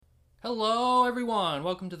Hello, everyone.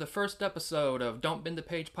 Welcome to the first episode of Don't Bend the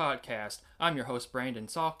Page podcast. I'm your host, Brandon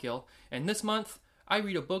Sawkill, and this month I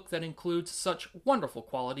read a book that includes such wonderful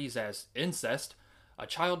qualities as incest, a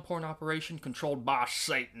child porn operation controlled by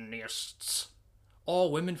Satanists,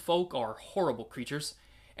 all women folk are horrible creatures,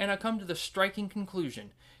 and I come to the striking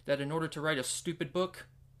conclusion that in order to write a stupid book,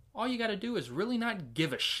 all you gotta do is really not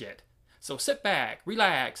give a shit. So sit back,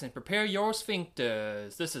 relax, and prepare your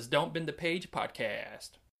sphincters. This is Don't Bend the Page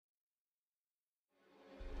podcast.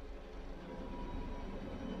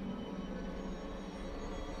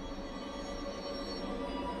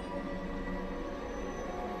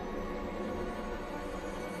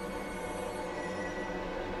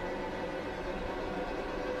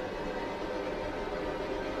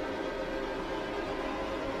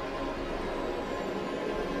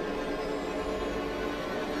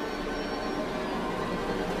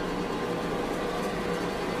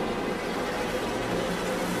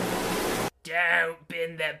 Don't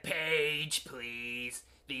bend the page, please.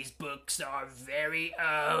 These books are very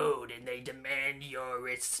old and they demand your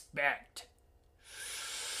respect.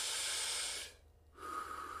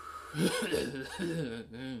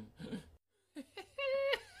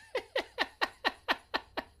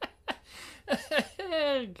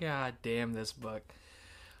 God damn this book.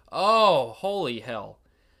 Oh, holy hell.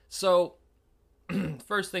 So,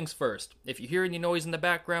 first things first. If you hear any noise in the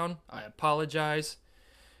background, I apologize.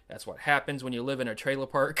 That's what happens when you live in a trailer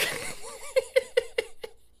park.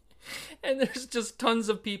 And there's just tons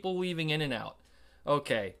of people leaving in and out.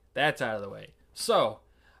 Okay, that's out of the way. So,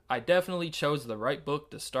 I definitely chose the right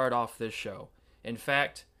book to start off this show. In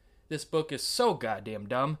fact, this book is so goddamn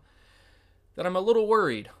dumb that I'm a little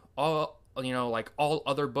worried. Like all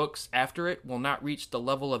other books after it will not reach the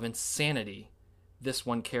level of insanity this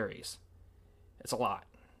one carries. It's a lot.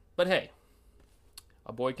 But hey,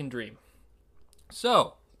 a boy can dream.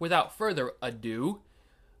 So, without further ado,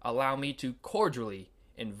 allow me to cordially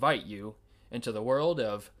invite you into the world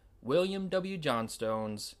of William W.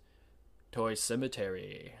 Johnstone's Toy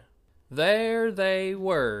Cemetery. There they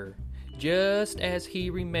were, just as he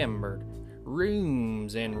remembered,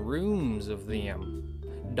 rooms and rooms of them.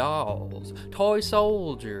 Dolls, toy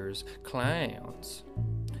soldiers, clowns.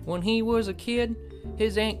 When he was a kid,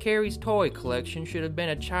 his Aunt Carrie's toy collection should have been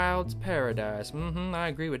a child's paradise. I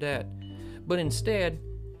agree with that. But instead,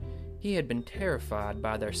 he had been terrified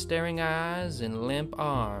by their staring eyes and limp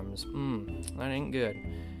arms. That ain't good.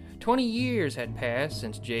 20 years had passed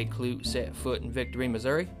since Jay Clute set foot in Victory,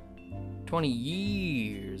 Missouri. 20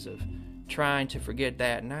 years of trying to forget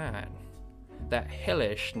that night. That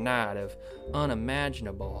hellish night of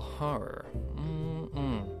unimaginable horror.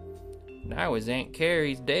 Now his Aunt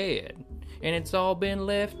Carrie's dead, and it's all been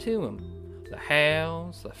left to him. The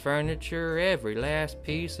house, the furniture, every last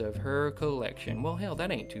piece of her collection. Well, hell,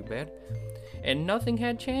 that ain't too bad. And nothing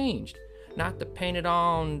had changed. Not the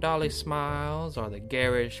painted-on dolly smiles or the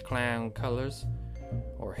garish clown colors.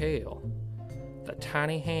 Or hell, the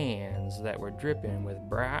tiny hands that were dripping with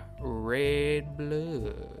bright red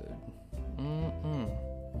blood.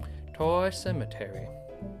 Toy Cemetery.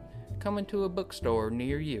 Coming to a bookstore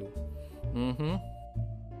near you.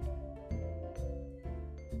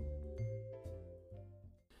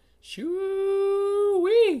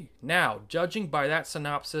 Shoo-wee! Now, judging by that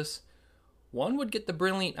synopsis, one would get the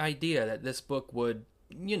brilliant idea that this book would,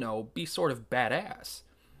 be sort of badass.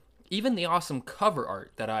 Even the awesome cover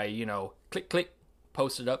art that I, click,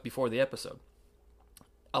 posted up before the episode.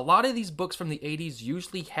 A lot of these books from the 80s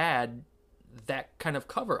usually had that kind of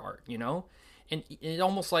cover art, And it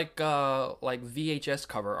almost like VHS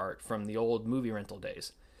cover art from the old movie rental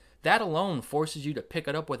days. That alone forces you to pick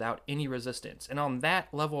it up without any resistance. And on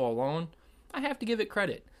that level alone, I have to give it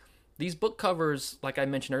credit. These book covers, like I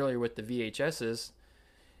mentioned earlier with the VHSs,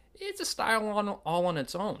 it's a style all on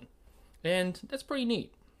its own. And that's pretty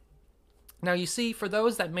neat. Now you see, for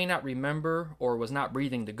those that may not remember or was not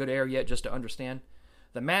breathing the good air yet just to understand,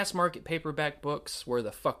 the mass market paperback books were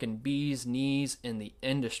the fucking bee's knees in the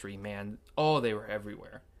industry, man. Oh, they were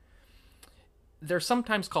everywhere. They're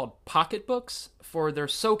sometimes called pocket books, for they're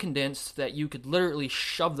so condensed that you could literally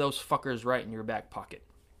shove those fuckers right in your back pocket.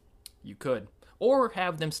 You could. Or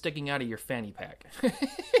have them sticking out of your fanny pack.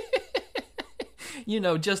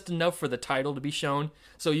 Just enough for the title to be shown,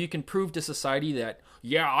 so you can prove to society that,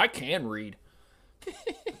 yeah, I can read.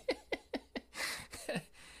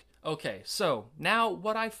 Okay, so now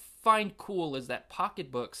what I find cool is that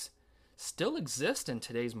pocketbooks still exist in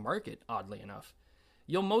today's market, oddly enough.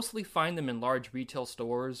 You'll mostly find them in large retail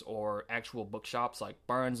stores or actual bookshops like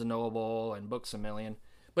Barnes & Noble and Books A Million.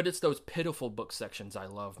 But it's those pitiful book sections I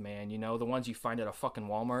love, man. The ones you find at a fucking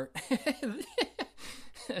Walmart.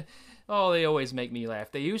 Oh, they always make me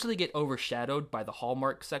laugh. They usually get overshadowed by the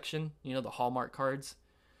Hallmark section, the Hallmark cards.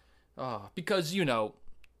 Oh, because,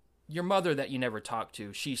 your mother that you never talk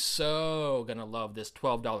to, she's so gonna love this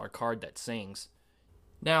 $12 card that sings.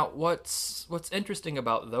 Now, what's interesting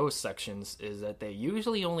about those sections is that they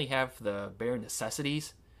usually only have the bare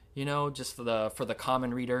necessities, just for the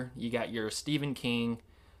common reader. You got your Stephen King,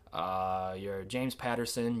 your James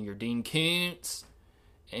Patterson, your Dean Koontz,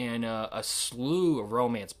 and a slew of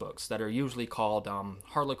romance books that are usually called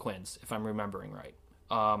Harlequins, if I'm remembering right.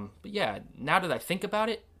 But yeah, now that I think about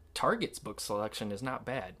it, Target's book selection is not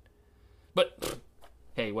bad. But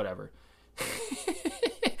hey, whatever.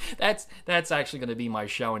 That's actually going to be my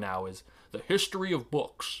show now, is the history of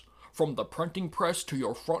books from the printing press to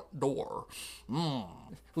your front door.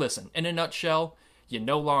 Listen, in a nutshell, you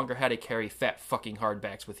no longer had to carry fat fucking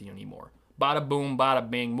hardbacks with you anymore. Bada boom, bada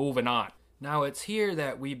bing, moving on. Now it's here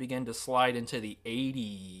that we begin to slide into the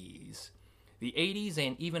 80s. The 80s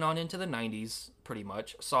and even on into the 90s, pretty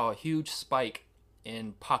much, saw a huge spike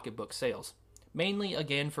in pocketbook sales. Mainly,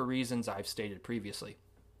 again, for reasons I've stated previously.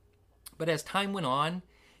 But as time went on,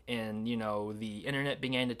 and, the internet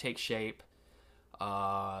began to take shape,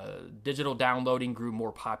 digital downloading grew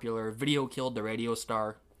more popular, video killed the radio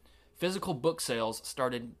star, physical book sales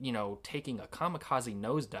started, taking a kamikaze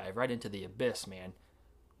nosedive right into the abyss, man.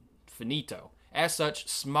 Finito. As such,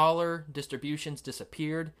 smaller distributions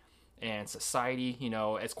disappeared, and society,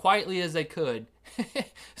 as quietly as they could,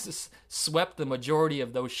 swept the majority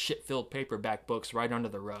of those shit-filled paperback books right under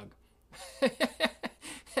the rug.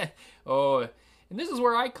 Oh, and this is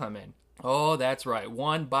where I come in. Oh, that's right.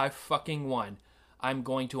 One by fucking one. I'm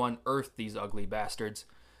going to unearth these ugly bastards.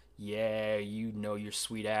 Yeah, you know your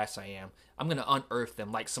sweet ass I am. I'm going to unearth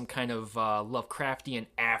them like some kind of Lovecraftian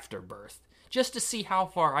afterbirth, just to see how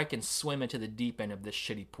far I can swim into the deep end of this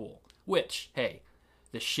shitty pool. Which, hey,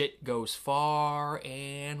 the shit goes far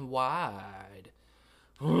and wide.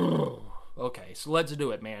 Okay, so let's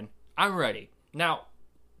do it, man. I'm ready. Now,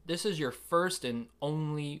 this is your first and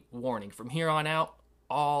only warning. From here on out,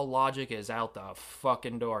 all logic is out the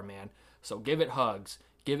fucking door, man. So give it hugs,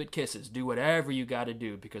 give it kisses, do whatever you gotta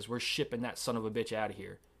do, because we're shipping that son of a bitch out of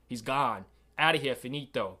here. He's gone. Out of here,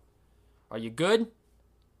 finito. Are you good?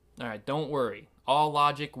 Alright, don't worry. All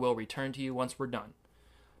logic will return to you once we're done.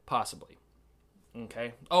 Possibly.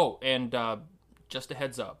 Okay. Oh, and just a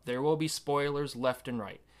heads up, there will be spoilers left and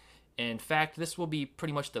right. In fact, this will be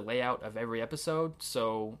pretty much the layout of every episode,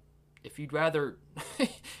 so if you'd rather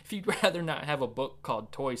not have a book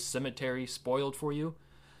called Toy Cemetery spoiled for you,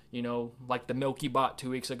 like the milk you bought 2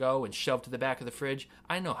 weeks ago and shoved to the back of the fridge,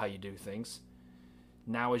 I know how you do things.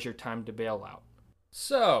 Now is your time to bail out.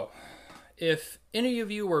 So, if any of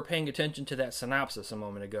you were paying attention to that synopsis a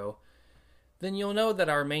moment ago, then you'll know that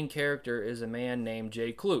our main character is a man named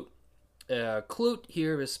Jay Clute. Clute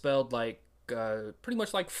here is spelled like pretty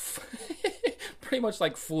much like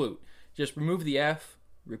flute. Just remove the F,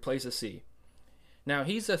 replace a C. Now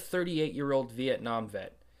he's a 38-year-old Vietnam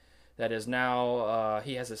vet that is now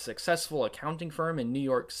he has a successful accounting firm in New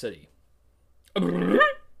York City. New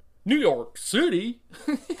York City?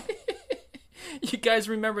 You guys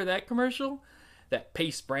remember that commercial? That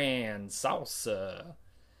Pace brand salsa.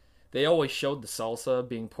 They always showed the salsa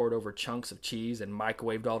being poured over chunks of cheese and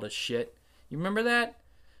microwaved all this shit. You remember that?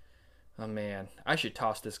 Oh man, I should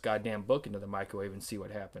toss this goddamn book into the microwave and see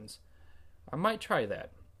what happens. I might try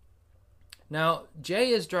that. Now, Jay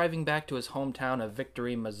is driving back to his hometown of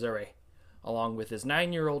Victory, Missouri, along with his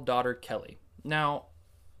 9-year-old daughter, Kelly. Now,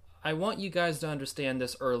 I want you guys to understand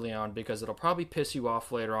this early on because it'll probably piss you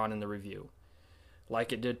off later on in the review,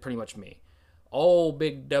 like it did pretty much me. Old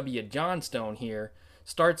Big W. Johnstone here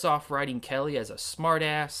starts off writing Kelly as a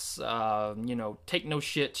smart-ass, take no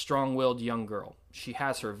shit, strong-willed young girl. She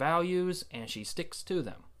has her values, and she sticks to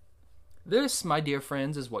them. This, my dear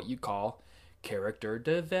friends, is what you call character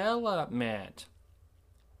development.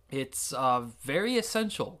 It's very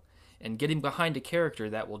essential in getting behind a character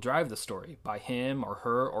that will drive the story by him or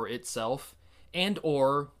her or itself, and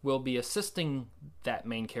or will be assisting that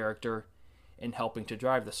main character in helping to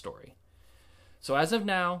drive the story. So as of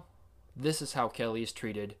now, this is how Kelly is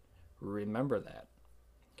treated. Remember that.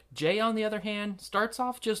 Jay, on the other hand, starts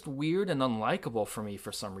off just weird and unlikable for me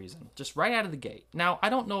for some reason, just right out of the gate. Now, I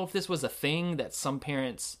don't know if this was a thing that some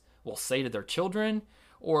parents will say to their children,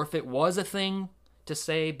 or if it was a thing to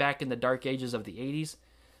say back in the dark ages of the 80s,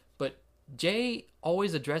 but Jay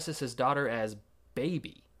always addresses his daughter as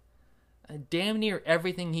baby. Damn near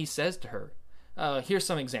everything he says to her. Here's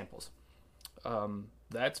some examples.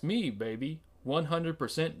 That's me, baby.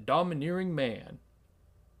 100% domineering man.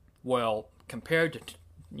 Well, compared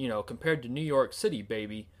to New York City,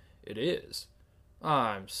 baby, It is.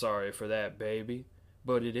 I'm sorry for that, baby,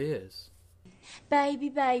 but it is. Baby,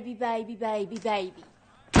 baby, baby, baby, baby.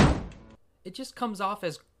 It just comes off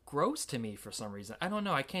as gross to me for some reason. I don't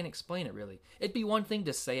know, I can't explain it really. It'd be one thing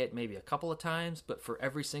to say it maybe a couple of times, but for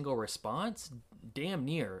every single response, damn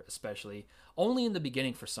near especially, only in the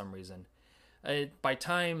beginning for some reason. By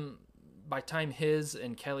time his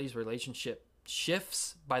and Kelly's relationship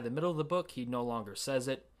shifts, by the middle of the book, he no longer says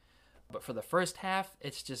it. But for the first half,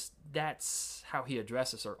 it's just, that's how he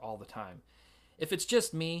addresses her all the time. If it's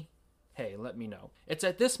just me, hey, let me know. It's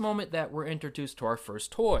at this moment that we're introduced to our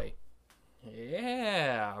first toy.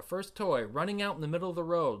 Yeah, our first toy, running out in the middle of the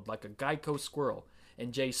road like a Geico squirrel,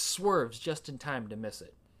 and Jay swerves just in time to miss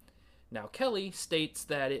it. Now, Kelly states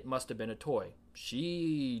that it must have been a toy.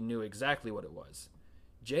 She knew exactly what it was.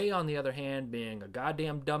 Jay, on the other hand, being a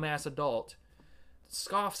goddamn dumbass adult,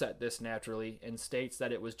 scoffs at this naturally and states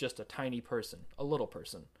that it was just a tiny person, a little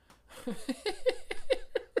person.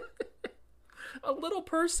 A little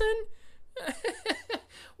person?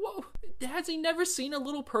 Whoa, has he never seen a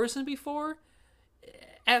little person before?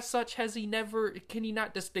 As such, can he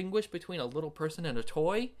not distinguish between a little person and a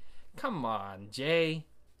toy? Come on, Jay.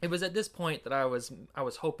 It was at this point that I was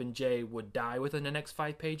hoping Jay would die within the next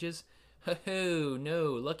 5 pages. Oh,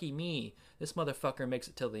 no, lucky me. This motherfucker makes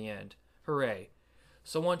it till the end. Hooray.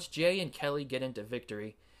 So once Jay and Kelly get into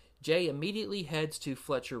Victory, Jay immediately heads to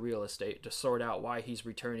Fletcher Real Estate to sort out why he's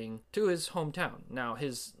returning to his hometown. Now,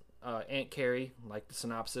 his Aunt Carrie, like the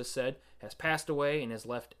synopsis said, has passed away and has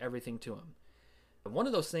left everything to him. And one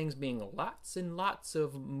of those things being lots and lots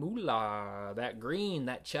of moolah, that green,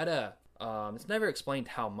 that cheddar. It's never explained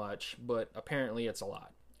how much, but apparently it's a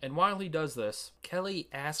lot. And while he does this, Kelly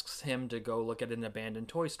asks him to go look at an abandoned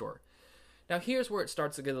toy store. Now here's where it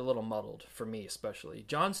starts to get a little muddled, for me especially.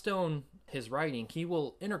 Johnstone, his writing, he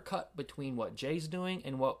will intercut between what Jay's doing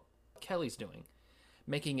and what Kelly's doing,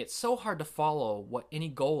 making it so hard to follow what any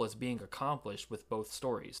goal is being accomplished with both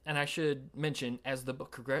stories. And I should mention, as the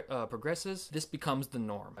book progresses, this becomes the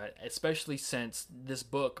norm, especially since this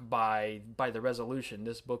book, by the resolution,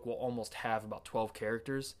 this book will almost have about 12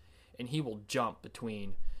 characters, and he will jump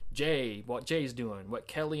between Jay, what Jay's doing, what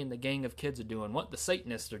Kelly and the gang of kids are doing, what the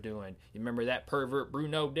Satanists are doing. You remember that pervert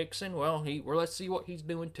Bruno Dixon? Well, let's see what he's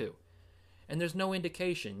doing too. And there's no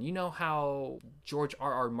indication. You know how George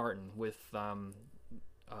R.R. Martin with I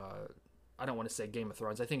don't want to say Game of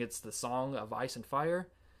Thrones. I think it's the Song of Ice and Fire.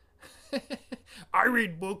 I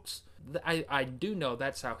read books. I do know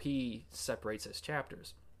that's how he separates his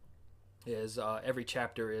chapters. Every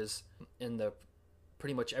chapter is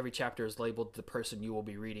pretty much every chapter is labeled the person you will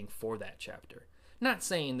be reading for that chapter. Not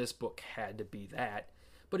saying this book had to be that,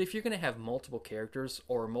 but if you're going to have multiple characters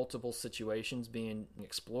or multiple situations being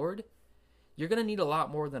explored, you're going to need a lot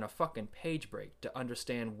more than a fucking page break to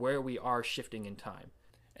understand where we are shifting in time.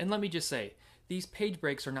 And let me just say, these page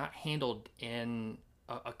breaks are not handled in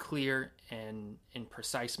a clear and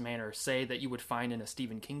precise manner, say, that you would find in a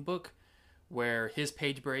Stephen King book, where his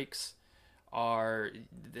page breaks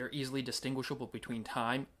they're easily distinguishable between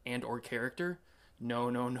time and or character.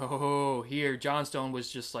 No. Here, Johnstone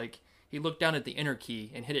was just like, he looked down at the enter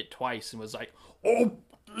key and hit it twice and was like, oh,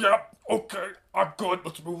 yeah, okay, I'm good,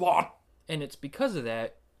 let's move on. And it's because of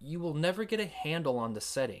that, you will never get a handle on the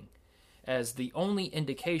setting, as the only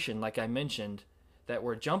indication, like I mentioned, that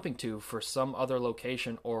we're jumping to for some other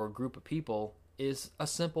location or group of people is a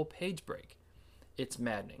simple page break. It's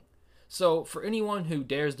maddening. So, for anyone who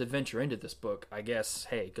dares to venture into this book, I guess,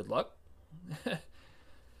 hey, good luck.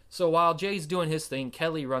 So, while Jay's doing his thing,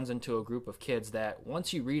 Kelly runs into a group of kids that,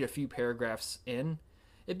 once you read a few paragraphs in,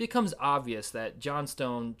 it becomes obvious that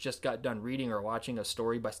Johnstone just got done reading or watching a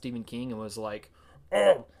story by Stephen King and was like,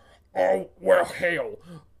 Oh, well, hell,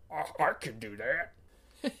 I can do that.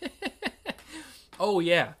 Oh,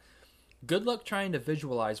 yeah. Good luck trying to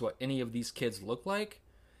visualize what any of these kids look like,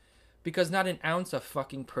 because not an ounce of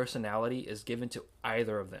fucking personality is given to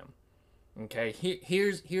either of them. Okay,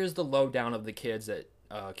 here's the lowdown of the kids that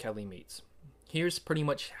Kelly meets. Here's pretty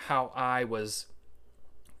much how I was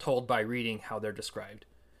told by reading how they're described.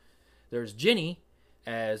 There's Ginny,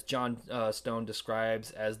 as John Stone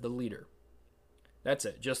describes as the leader. That's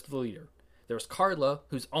it, just the leader. There's Carla,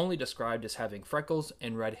 who's only described as having freckles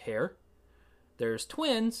and red hair. There's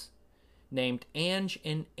twins, named Ange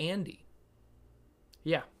and Andy.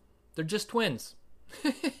 Yeah, they're just twins.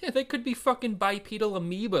 They could be fucking bipedal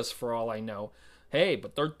amoebas for all I know. Hey,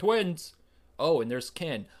 but they're twins. Oh, and there's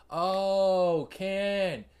Ken. Oh,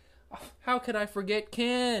 Ken. How could I forget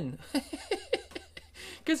Ken?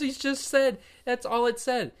 Because he's just said, that's all it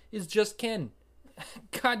said, is just Ken.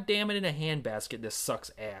 God damn it, in a handbasket, this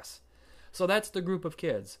sucks ass. So that's the group of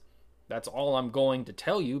kids. That's all I'm going to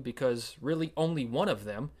tell you, because really only one of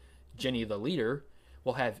them, Jenny the leader,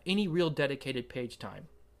 will have any real dedicated page time.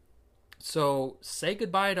 So say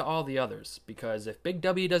goodbye to all the others, because if Big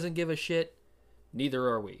W doesn't give a shit, neither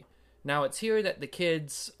are we. Now it's here that the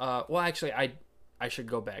kids, I should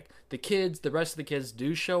go back. The rest of the kids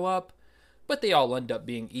do show up, but they all end up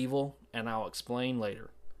being evil, and I'll explain later.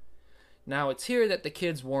 Now it's here that the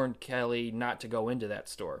kids warned Kelly not to go into that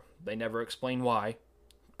store. They never explain why.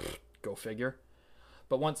 Go figure.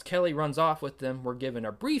 But once Kelly runs off with them, we're given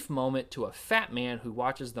a brief moment to a fat man who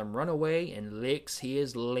watches them run away and licks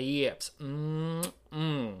his lips.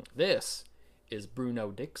 This is Bruno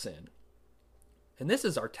Dixon. And this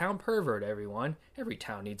is our town pervert, everyone. Every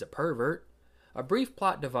town needs a pervert. A brief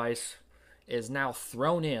plot device is now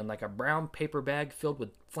thrown in like a brown paper bag filled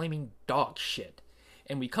with flaming dog shit.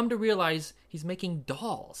 And we come to realize he's making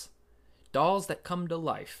dolls. Dolls that come to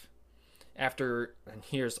life. I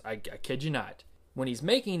kid you not, when he's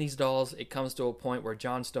making these dolls, it comes to a point where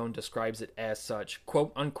Johnstone describes it as such,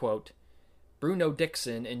 quote unquote, Bruno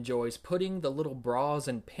Dixon enjoys putting the little bras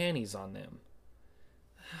and panties on them.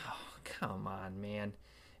 Oh, come on, man.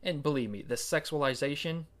 And believe me, the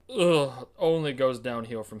sexualization, only goes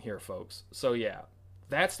downhill from here, folks. So yeah,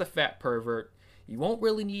 that's the fat pervert. You won't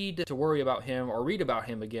really need to worry about him or read about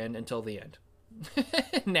him again until the end.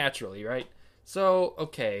 Naturally, right? So,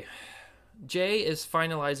 okay. Jay is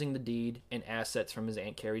finalizing the deed and assets from his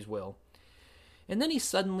Aunt Carrie's will. And then he's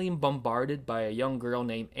suddenly bombarded by a young girl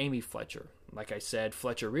named Amy Fletcher. Like I said,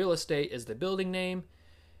 Fletcher Real Estate is the building name.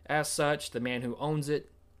 As such, the man who owns it,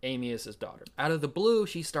 Amy, is his daughter. Out of the blue,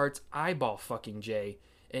 she starts eyeball fucking Jay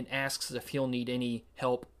and asks if he'll need any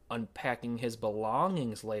help unpacking his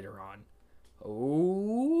belongings later on.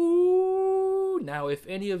 Oh, now if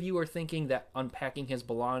any of you are thinking that unpacking his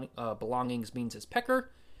belongings means his pecker,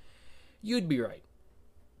 you'd be right.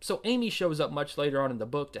 So Amy shows up much later on in the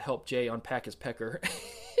book to help Jay unpack his pecker.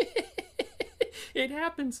 It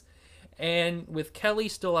happens. And with Kelly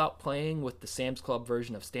still out playing with the Sam's Club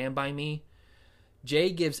version of Stand By Me,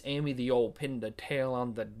 Jay gives Amy the old pin the tail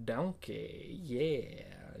on the donkey. Yeah.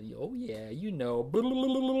 Oh, yeah, you know.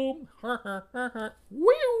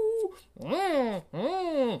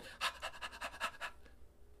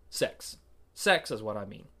 Sex. Sex is what I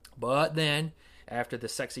mean. But then, after the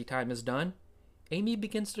sexy time is done, Amy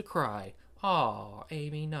begins to cry. Aw,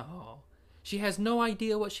 Amy, no. She has no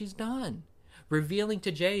idea what she's done, revealing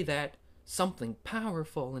to Jay that something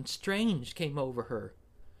powerful and strange came over her.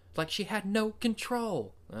 Like she had no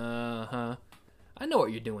control. Uh-huh. I know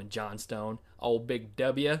what you're doing, Johnstone, old Big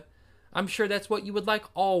W. I'm sure that's what you would like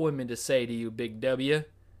all women to say to you, Big W.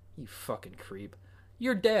 You fucking creep.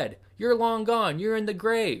 You're dead. You're long gone. You're in the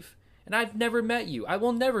grave. And I've never met you. I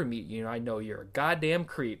will never meet you. I know you're a goddamn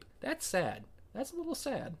creep. That's sad. That's a little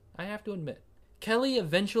sad, I have to admit. Kelly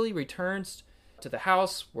eventually returns to the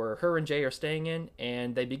house where her and Jay are staying in,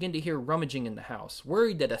 and they begin to hear rummaging in the house,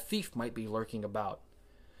 worried that a thief might be lurking about.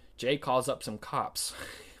 Jay calls up some cops.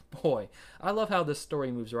 Boy, I love how this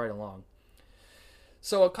story moves right along.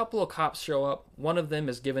 So a couple of cops show up. One of them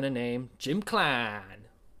is given a name, Jim Klein.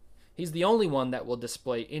 He's the only one that will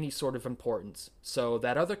display any sort of importance. So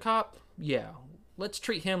that other cop, yeah, let's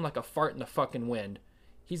treat him like a fart in the fucking wind.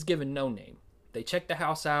 He's given no name. They check the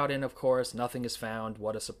house out, and of course, nothing is found.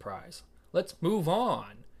 What a surprise. Let's move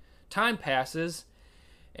on. Time passes,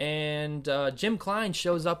 and Jim Klein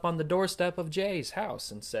shows up on the doorstep of Jay's house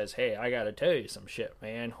and says, hey, I gotta tell you some shit,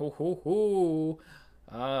 man.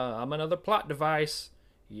 I'm another plot device.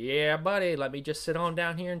 Yeah, buddy, let me just sit on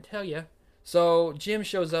down here and tell you. So Jim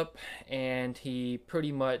shows up, and he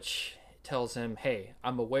pretty much tells him, hey,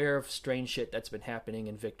 I'm aware of strange shit that's been happening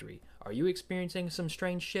in Victory. Are you experiencing some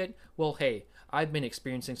strange shit? Well, hey, I've been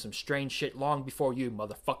experiencing some strange shit long before you,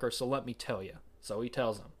 motherfucker, so let me tell you. So he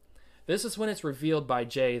tells him. This is when it's revealed by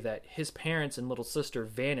Jay that his parents and little sister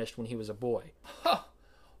vanished when he was a boy. Huh.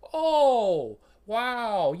 Oh,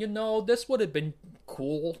 wow, this would have been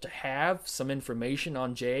cool to have some information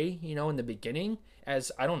on Jay, in the beginning,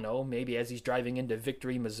 as, I don't know, maybe as he's driving into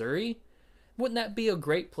Victory, Missouri. Wouldn't that be a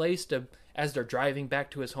great place to, as they're driving back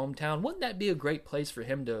to his hometown, wouldn't that be a great place for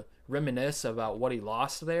him to reminisce about what he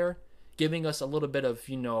lost there? Giving us a little bit of,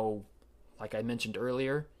 like I mentioned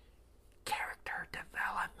earlier, character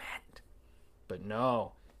development. But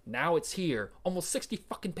no, now it's here, almost 60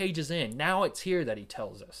 fucking pages in. Now it's here that he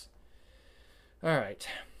tells us. Alright,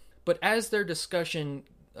 but as their discussion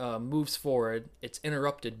moves forward, it's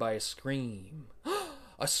interrupted by a scream.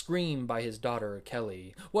 A scream by his daughter,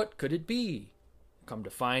 Kelly. What could it be? Come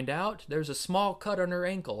to find out, there's a small cut on her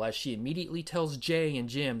ankle as she immediately tells Jay and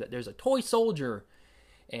Jim that there's a toy soldier,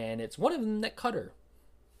 and it's one of them that cut her.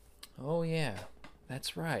 Oh yeah,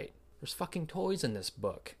 that's right. There's fucking toys in this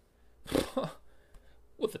book.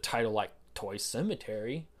 With a title like Toy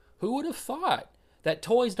Cemetery, who would have thought that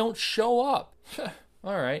toys don't show up?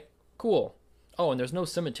 Alright, cool. Oh, and there's no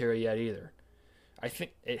cemetery yet either. I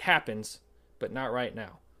think it happens, but not right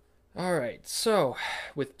now. Alright, so,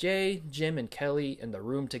 with Jay, Jim, and Kelly in the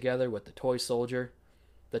room together with the toy soldier,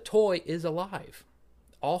 the toy is alive.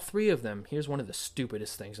 All three of them, here's one of the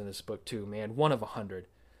stupidest things in this book too, man, 1 of 100.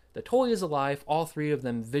 The toy is alive, all three of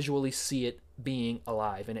them visually see it being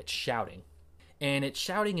alive, and it's shouting. And it's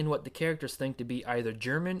shouting in what the characters think to be either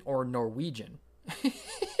German or Norwegian.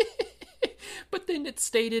 But then it's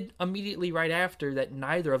stated immediately right after that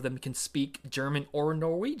neither of them can speak German or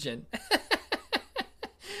Norwegian.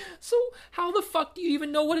 So how the fuck do you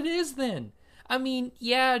even know what it is then? I mean,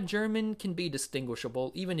 yeah, German can be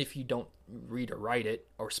distinguishable, even if you don't read or write it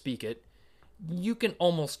or speak it. You can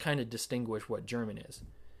almost kind of distinguish what German is.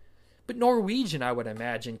 But Norwegian, I would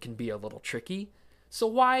imagine, can be a little tricky. So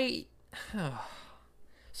why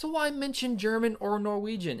mention German or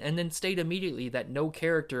Norwegian and then state immediately that no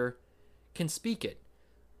character can speak it?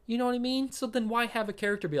 You know what I mean? So then why have a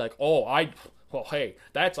character be like, hey,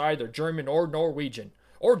 that's either German or Norwegian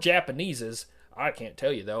or Japanese's. I can't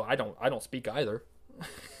tell you though. I don't speak either.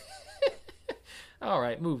 All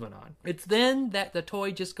right, moving on. It's then that the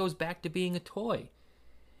toy just goes back to being a toy.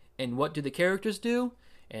 And what do the characters do?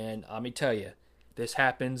 And let me tell you, this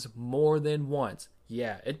happens more than once.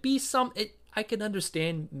 Yeah, I can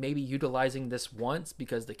understand maybe utilizing this once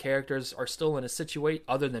because the characters are still in a situation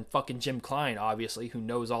other than fucking Jim Klein, obviously, who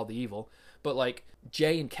knows all the evil. But like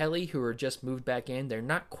Jay and Kelly, who are just moved back in, they're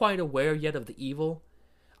not quite aware yet of the evil.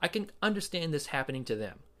 I can understand this happening to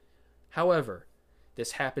them. However,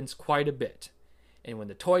 this happens quite a bit. And when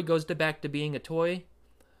the toy goes back to being a toy,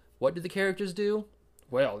 what do the characters do?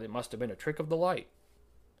 Well, it must have been a trick of the light.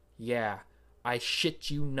 Yeah, I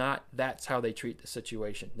shit you not, that's how they treat the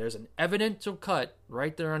situation. There's an evidential cut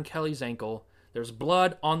right there on Kelly's ankle. There's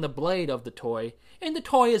blood on the blade of the toy, and the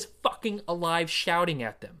toy is fucking alive shouting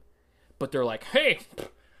at them. But they're like, hey,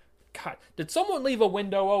 God, did someone leave a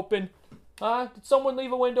window open? Huh? Did someone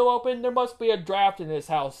leave a window open? There must be a draft in this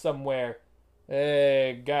house somewhere.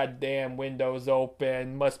 Hey, goddamn window's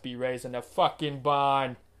open. Must be raising a fucking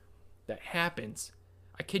bond. That happens.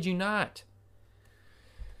 I kid you not.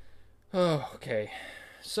 Oh, okay.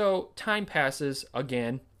 So, time passes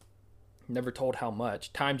again. Never told how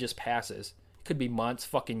much. Time just passes. Could be months,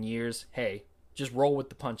 fucking years. Hey, just roll with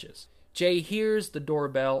the punches. Jay hears the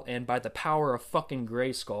doorbell, and by the power of fucking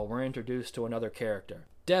Grayskull, we're introduced to another character.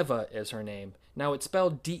 Deva is her name. Now, it's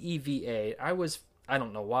spelled D-E-V-A. I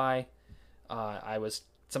don't know why.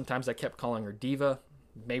 Sometimes I kept calling her Diva.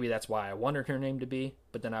 Maybe that's why I wanted her name to be.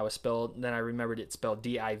 But then I remembered it's spelled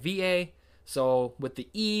D-I-V-A. So with the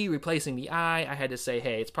E replacing the I had to say,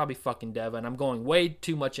 hey, it's probably fucking Deva, and I'm going way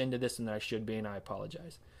too much into this than I should be, and I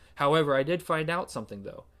apologize. However, I did find out something,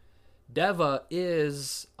 though. Deva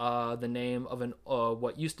is the name of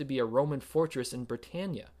what used to be a Roman fortress in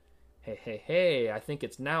Britannia. Hey, I think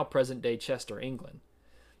it's now present-day Chester, England.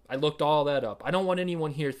 I looked all that up. I don't want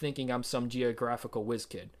anyone here thinking I'm some geographical whiz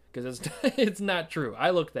kid, because it's not true. I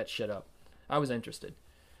looked that shit up. I was interested.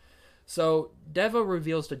 So, Deva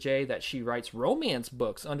reveals to Jay that she writes romance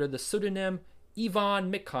books under the pseudonym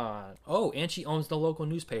Yvonne Mikon. Oh, and she owns the local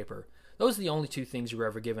newspaper. Those are the only two things you were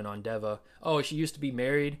ever given on Deva. Oh, she used to be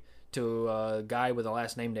married to a guy with a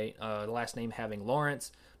last name having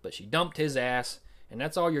Lawrence, but she dumped his ass, and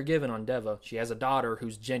that's all you're given on Deva. She has a daughter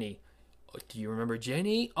who's Jenny. Do you remember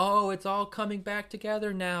Jenny? Oh, it's all coming back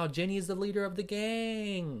together now. Jenny is the leader of the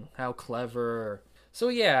gang. How clever. So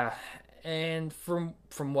yeah, and from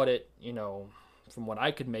what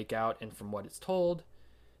I could make out and from what it's told,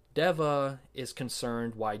 Deva is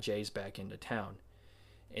concerned why Jay's back into town.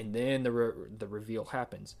 And then the reveal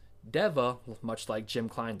happens. Deva, much like Jim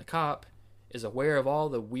Klein the cop, is aware of all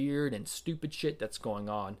the weird and stupid shit that's going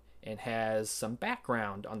on and has some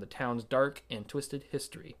background on the town's dark and twisted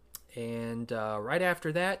history. And right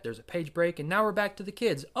after that, there's a page break, and now we're back to the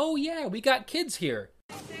kids. Oh yeah, we got kids here.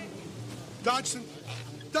 Dodson,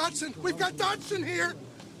 we've got Dodson here.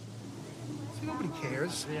 Nobody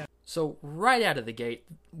cares. So right out of the gate,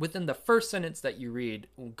 within the first sentence that you read,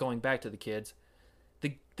 going back to the kids,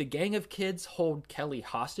 the gang of kids hold Kelly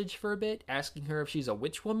hostage for a bit, asking her if she's a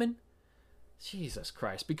witch woman. Jesus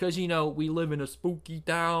Christ. Because, we live in a spooky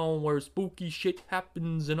town where spooky shit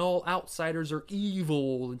happens and all outsiders are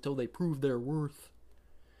evil until they prove their worth.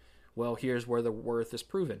 Well, here's where the worth is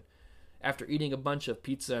proven. After eating a bunch of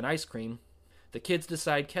pizza and ice cream, the kids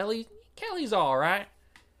decide Kelly's alright.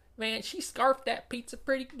 Man, she scarfed that pizza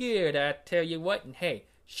pretty good, I tell you what. And hey,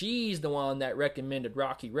 She's the one that recommended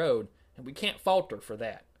Rocky Road, and we can't fault her for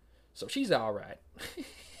that. So she's alright.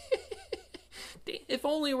 If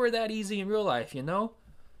only it were that easy in real life, you know?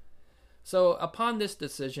 So upon this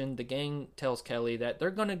decision, the gang tells Kelly that they're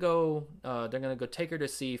gonna go take her to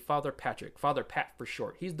see Father Patrick, Father Pat for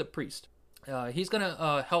short. He's the priest. He's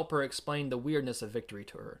gonna help her explain the weirdness of Victory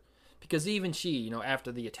to her, because even she, you know,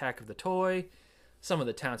 after the attack of the toy, some of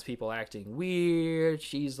the townspeople acting weird.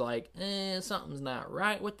 She's like, something's not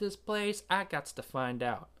right with this place. I gots to find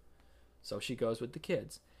out. So she goes with the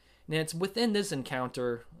kids. And it's within this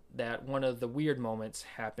encounter that one of the weird moments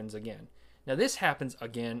happens again. Now this happens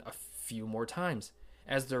again a few more times.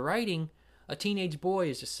 As they're riding, a teenage boy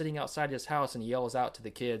is just sitting outside his house and he yells out to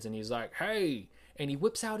the kids and he's like, "Hey!" And he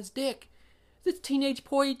whips out his dick. This teenage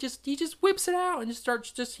boy just whips it out and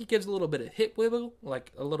he gives a little bit of hip wiggle,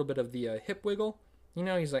 like a little bit of the hip wiggle. You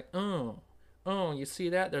know, he's like, oh, you see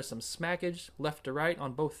that? There's some smackage left to right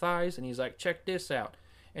on both thighs. And he's like, check this out.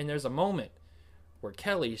 And there's a moment where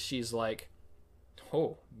Kelly, she's like,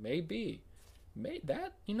 oh, maybe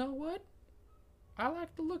that, you know what? I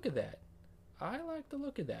like the look of that.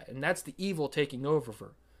 And that's the evil taking over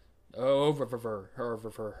her.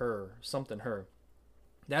 Her.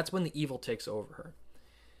 That's when the evil takes over her.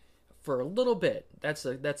 For a little bit. That's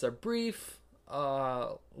a brief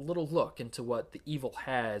little look into what the evil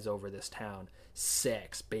has over this town.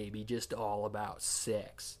 Sex, baby. Just all about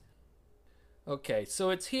sex. Okay,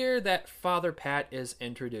 so it's here that Father Pat is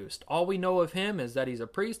introduced. All we know of him is that he's a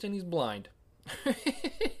priest and he's blind.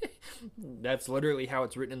 That's literally how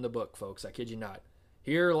it's written in the book, folks. I kid you not.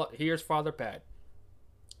 Here's Father Pat.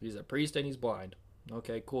 He's a priest and he's blind.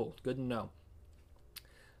 Okay, cool. Good to know.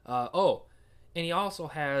 And he also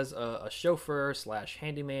has a chauffeur /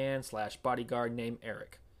 handyman / bodyguard named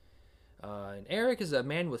Eric. And Eric is a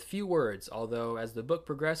man with few words, although as the book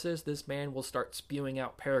progresses, this man will start spewing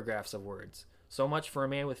out paragraphs of words. So much for a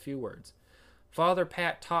man with few words. Father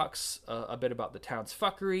Pat talks a bit about the town's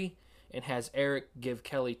fuckery and has Eric give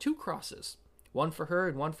Kelly 2 crosses, one for her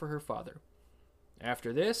and one for her father.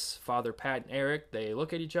 After this, Father Pat and Eric, they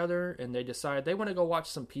look at each other and they decide they want to go watch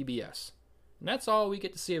some PBS. And that's all we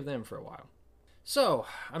get to see of them for a while. So,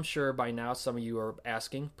 I'm sure by now some of you are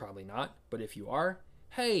asking, probably not, but if you are,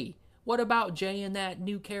 hey, what about Jay and that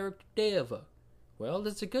new character Deva? Well,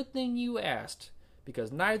 it's a good thing you asked,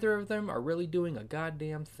 because neither of them are really doing a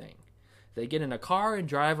goddamn thing. They get in a car and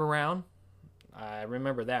drive around, I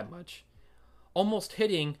remember that much, almost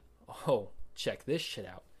hitting, oh, check this shit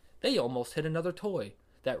out, they almost hit another toy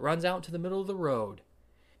that runs out into the middle of the road.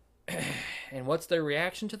 And what's their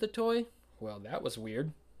reaction to the toy? Well, that was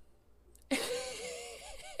weird.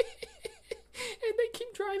 And they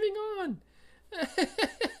keep driving on.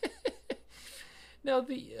 Now,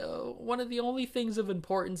 one of the only things of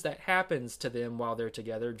importance that happens to them while they're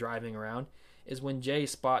together driving around is when Jay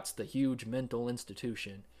spots the huge mental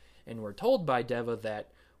institution. And we're told by Deva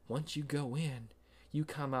that once you go in, you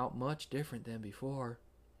come out much different than before.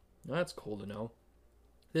 That's cool to know.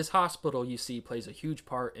 This hospital, you see, plays a huge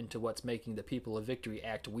part into what's making the people of Victory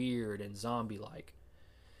act weird and zombie-like.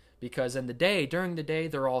 Because during the day,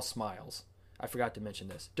 they're all smiles. I forgot to mention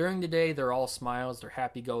this. During the day, they're all smiles, they're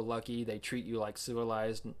happy-go-lucky, they treat you like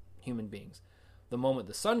civilized human beings. The moment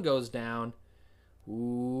the sun goes down,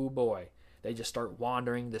 ooh boy, they just start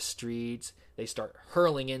wandering the streets, they start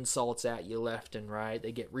hurling insults at you left and right,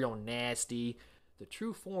 they get real nasty, the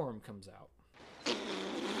true form comes out.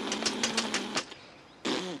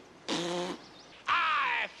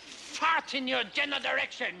 In your general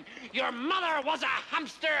direction. Your mother was a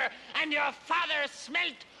hamster and your father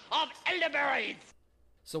smelt of elderberries.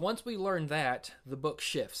 So once we learn that, the book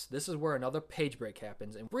shifts. This is where another page break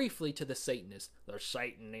happens, and briefly to the Satanists. They're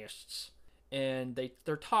Satanists. And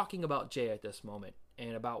they're talking about Jay at this moment,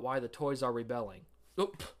 and about why the toys are rebelling.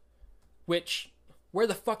 Oop. Which, where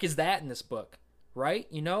the fuck is that in this book? Right?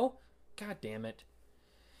 You know? God damn it.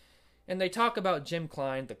 And they talk about Jim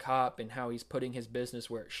Klein, the cop, and how he's putting his business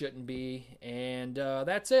where it shouldn't be. And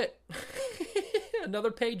that's it.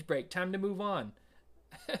 Another page break. Time to move on.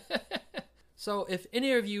 So if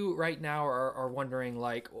any of you right now are wondering,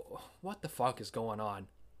 like, what the fuck is going on?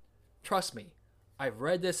 Trust me. I've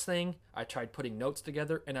read this thing. I tried putting notes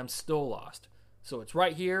together, and I'm still lost. So it's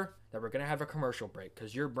right here that we're going to have a commercial break,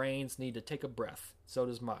 because your brains need to take a breath. So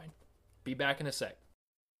does mine. Be back in a sec.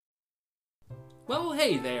 Well,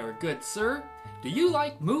 hey there, good sir. Do you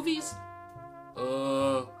like movies?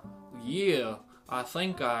 Yeah, I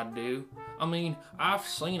think I do. I mean, I've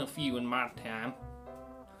seen a few in my time.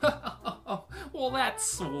 Well, that's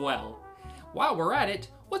swell. While we're at it,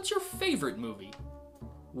 what's your favorite movie?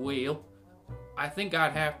 Well, I think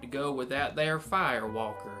I'd have to go with that there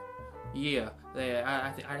Firewalker. Yeah,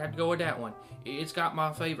 I'd have to go with that one. It's got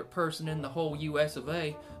my favorite person in the whole US of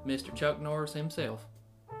A, Mr. Chuck Norris himself.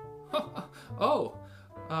 Oh,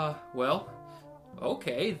 well,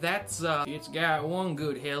 okay, that's, it's got one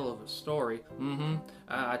good hell of a story.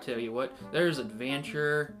 I tell you what, there's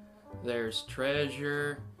adventure, there's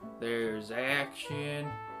treasure, there's action.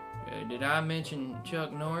 Did I mention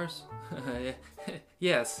Chuck Norris?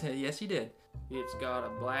 Yes, you did. It's got a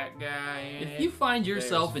black guy in it. If you find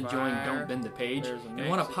yourself enjoying Don't Bend the Page and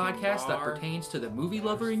want a podcast that pertains to the movie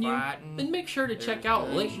lover in you, then make sure to check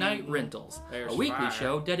out Late Night Rentals, a weekly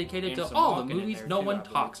show dedicated to all the movies no one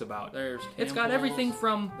talks about. It's got everything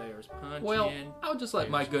from, well, I'll just let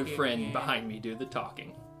my good friend behind me do the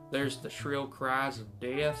talking. There's the shrill cries of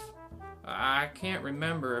death. I can't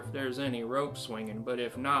remember if there's any rope swinging, but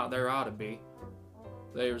if not, there ought to be.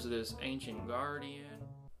 There's this ancient guardian.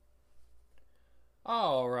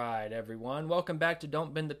 Alright, everyone. Welcome back to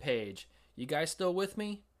Don't Bend the Page. You guys still with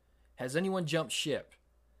me? Has anyone jumped ship?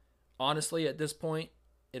 Honestly, at this point,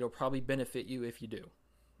 it'll probably benefit you if you do.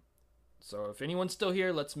 So if anyone's still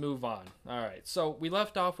here, let's move on. Alright, so we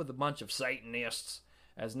left off with a bunch of Satanists,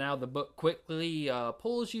 as now the book quickly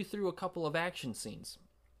pulls you through a couple of action scenes.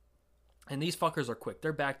 And these fuckers are quick.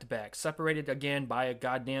 They're back to back, separated again by a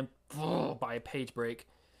by a page break.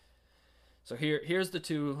 So here's the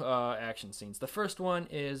two action scenes. The first one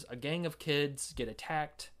is a gang of kids get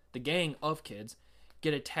attacked. The gang of kids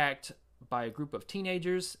get attacked by a group of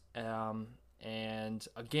teenagers. And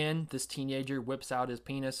again, this teenager whips out his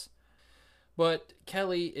penis. But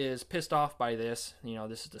Kelly is pissed off by this. You know,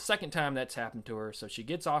 this is the second time that's happened to her. So she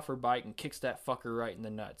gets off her bike and kicks that fucker right in the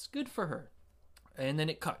nuts. Good for her. And then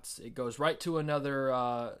it cuts. It goes right to another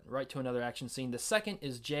action scene. The second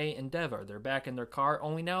is Jay and Deva. They're back in their car,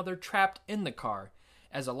 only now they're trapped in the car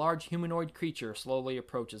as a large humanoid creature slowly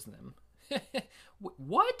approaches them.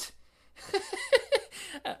 What?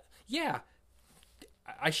 Yeah.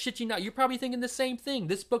 I shit you not. You're probably thinking the same thing.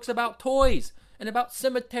 This book's about toys and about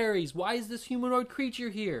cemeteries. Why is this humanoid creature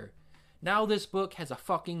here? Now this book has a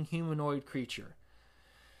fucking humanoid creature.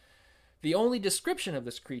 The only description of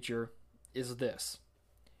this creature is this.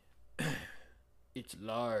 It's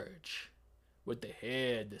large, with the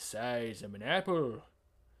head the size of an apple,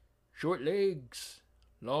 short legs,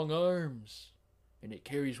 long arms, and it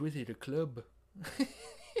carries with it a club.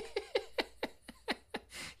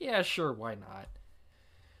 Yeah, sure, why not?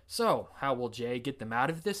 So, how will Jay get them out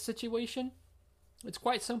of this situation? It's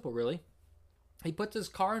quite simple, really. He puts his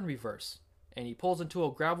car in reverse, and he pulls into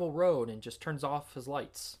a gravel road and just turns off his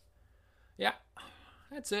lights. Yeah,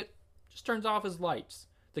 that's it. Just turns off his lights.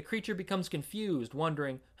 The creature becomes confused,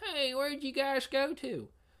 wondering, hey, where'd you guys go to?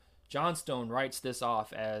 Johnstone writes this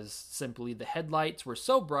off as simply the headlights were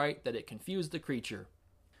so bright that it confused the creature.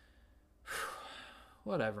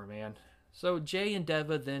 Whatever, man. So Jay and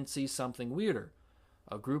Deva then see something weirder.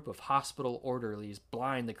 A group of hospital orderlies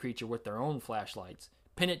blind the creature with their own flashlights,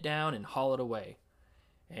 pin it down, and haul it away.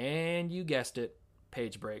 And you guessed it,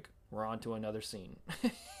 page break. We're on to another scene.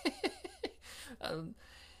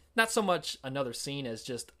 Not so much another scene as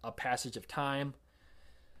just a passage of time,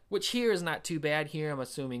 which here is not too bad here. I'm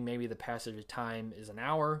assuming maybe the passage of time is an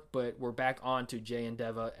hour, but we're back on to Jay and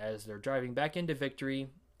Deva as they're driving back into Victory,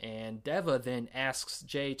 and Deva then asks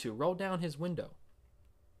Jay to roll down his window.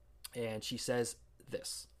 And she says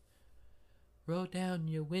this. Roll down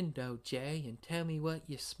your window, Jay, and tell me what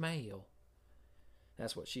you smell.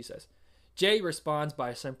 That's what she says. Jay responds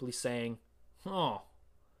by simply saying, oh,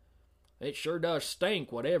 it sure does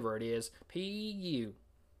stink, whatever it is. P.U.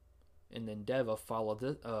 And then Deva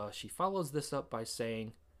follows this up by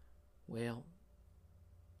saying, well,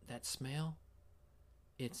 that smell,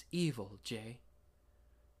 it's evil, Jay.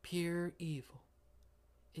 Pure evil.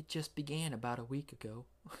 It just began about a week ago.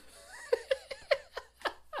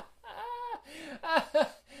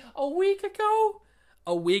 A week ago?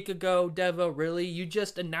 A week ago, Deva, really? You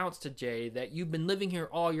just announced to Jay that you've been living here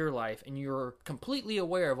all your life and you're completely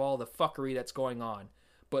aware of all the fuckery that's going on.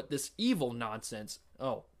 But this evil nonsense,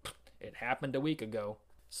 oh, it happened a week ago.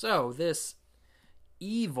 So this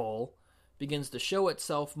evil begins to show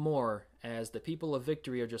itself more as the people of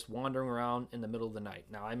Victory are just wandering around in the middle of the night.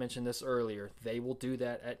 Now, I mentioned this earlier. They will do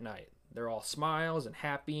that at night. They're all smiles and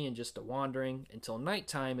happy and just wandering until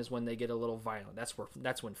nighttime is when they get a little violent.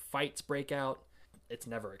 That's when fights break out. It's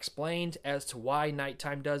never explained as to why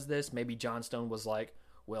nighttime does this. Maybe Johnstone was like,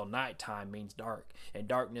 well, nighttime means dark, and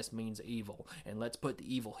darkness means evil, and let's put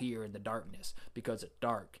the evil here in the darkness, because it's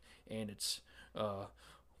dark, and it's,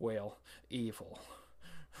 well, evil.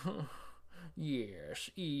 Yes,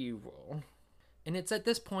 evil. And it's at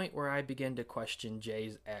this point where I begin to question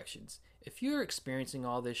Jay's actions. If you're experiencing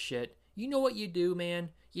all this shit, you know what you do, man?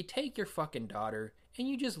 You take your fucking daughter and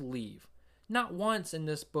you just leave. Not once in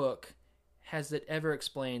this book has it ever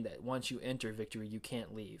explained that once you enter Victory, you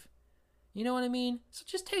can't leave. You know what I mean? So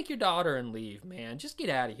just take your daughter and leave, man. Just get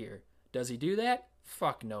out of here. Does he do that?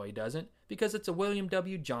 Fuck no, he doesn't. Because it's a William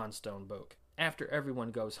W. Johnstone book. After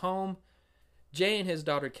everyone goes home, Jay and his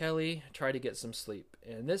daughter Kelly try to get some sleep.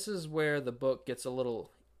 And this is where the book gets a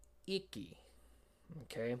little icky.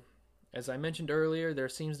 Okay? As I mentioned earlier, there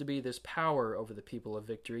seems to be this power over the people of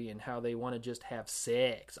Victory and how they want to just have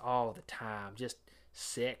sex all the time. Just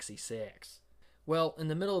sexy sex. Well, in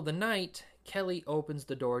the middle of the night, Kelly opens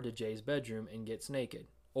the door to Jay's bedroom and gets naked.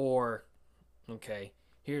 Or, okay,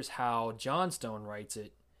 here's how Johnstone writes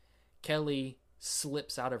it. Kelly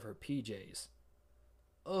slips out of her PJs.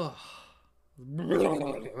 Ugh.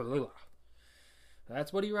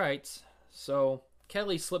 That's what he writes. So,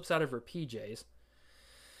 Kelly slips out of her PJs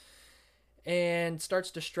and starts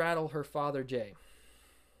to straddle her father, Jay.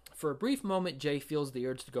 For a brief moment, Jay feels the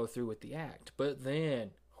urge to go through with the act. But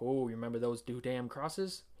then, oh, you remember those damn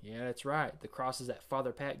crosses? Yeah, that's right. The crosses that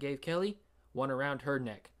Father Pat gave Kelly? One around her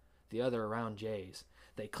neck, the other around Jay's.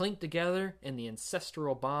 They clink together, and the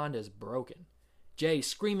ancestral bond is broken. Jay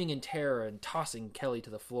screaming in terror and tossing Kelly to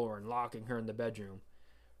the floor and locking her in the bedroom.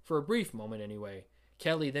 For a brief moment, anyway.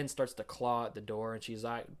 Kelly then starts to claw at the door, and she's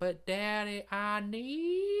like, "But Daddy, I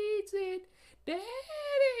needs it.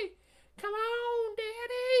 Daddy, come on,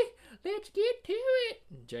 Daddy. Let's get to it."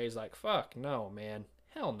 And Jay's like, "Fuck, no, man.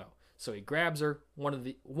 Hell no." So he grabs her,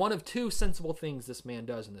 one of two sensible things this man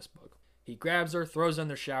does in this book. He grabs her, throws her in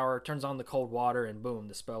the shower, turns on the cold water, and boom,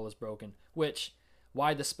 the spell is broken. Which,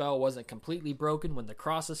 why the spell wasn't completely broken when the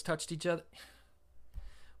crosses touched each other?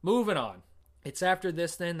 Moving on. It's after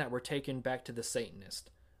this then that we're taken back to the Satanists.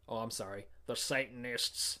 The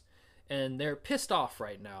Satanists. And they're pissed off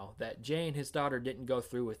right now that Jay and his daughter didn't go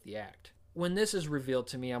through with the act. When this is revealed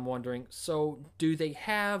to me, I'm wondering, so do they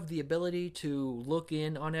have the ability to look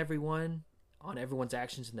in on everyone's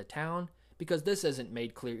actions in the town? Because this isn't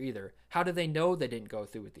made clear either. How do they know they didn't go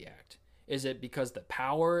through with the act? Is it because the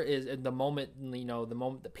power is in the moment, the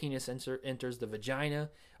moment the penis enters the vagina?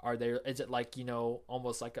 Is it like,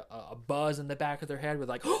 almost like a buzz in the back of their head with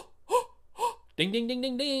like, ding, ding, ding,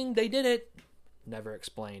 ding, ding, they did it. Never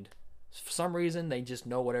explained. For some reason, they just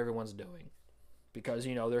know what everyone's doing. Because,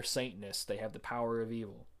 they're Satanists. They have the power of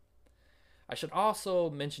evil. I should also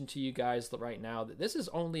mention to you guys right now that this is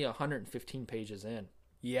only 115 pages in.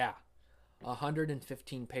 Yeah,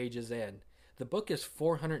 115 pages in. The book is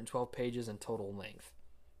 412 pages in total length.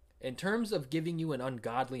 In terms of giving you an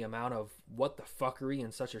ungodly amount of what the fuckery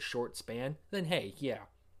in such a short span, then hey, yeah,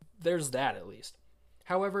 there's that at least.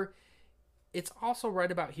 However, it's also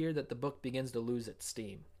right about here that the book begins to lose its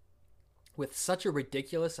steam. With such a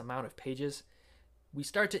ridiculous amount of pages, we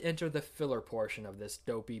start to enter the filler portion of this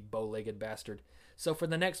dopey, bow-legged bastard. So for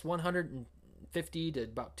the next 150 to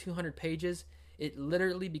about 200 pages, it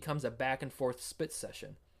literally becomes a back-and-forth spit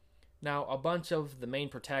session. Now, a bunch of the main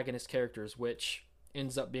protagonist characters, which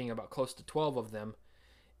ends up being about close to 12 of them,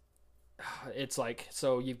 it's like,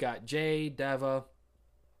 so you've got Jay, Deva,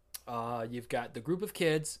 you've got the group of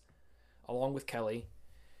kids, along with Kelly,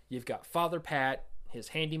 you've got Father Pat, his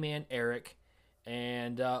handyman Eric,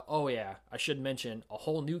 and, I should mention, a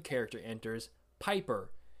whole new character enters, Piper,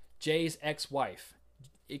 Jay's ex-wife.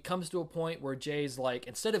 It comes to a point where Jay's like,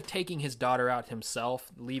 instead of taking his daughter out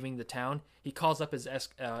himself, leaving the town, he calls up his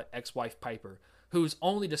ex-wife Piper, who's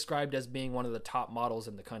only described as being one of the top models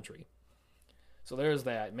in the country. So there's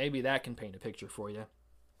that. Maybe that can paint a picture for you.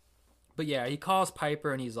 But yeah, he calls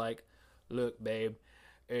Piper and he's like, "Look, babe,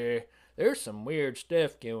 there's some weird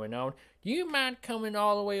stuff going on. Do you mind coming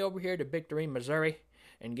all the way over here to Victory, Missouri,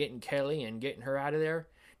 and getting Kelly and getting her out of there?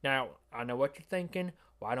 Now, I know what you're thinking.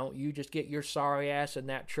 Why don't you just get your sorry ass in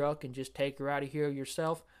that truck and just take her out of here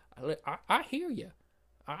yourself?" I hear you.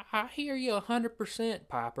 I hear you 100%,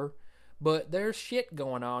 Piper. But there's shit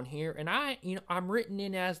going on here, and I'm written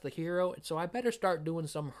in as the hero, so I better start doing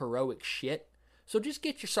some heroic shit. So just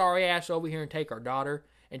get your sorry ass over here and take our daughter,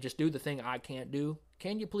 and just do the thing I can't do.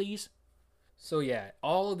 Can you please? So yeah,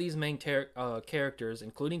 all of these main characters,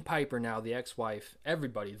 including Piper now, the ex-wife,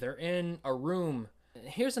 everybody, they're in a room.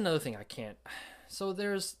 Here's another thing I can't. So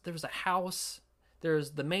there's a house.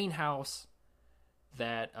 There's the main house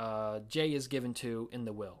that Jay is given to in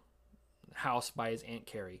the will. House by his Aunt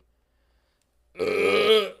Carrie.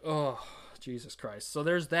 Oh, Jesus Christ. So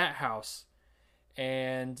there's that house.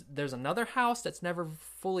 And there's another house that's never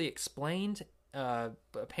fully explained. But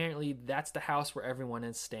apparently that's the house where everyone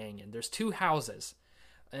is staying in. There's two houses.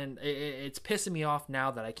 And it's pissing me off now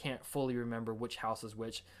that I can't fully remember which house is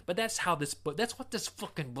which. But that's what this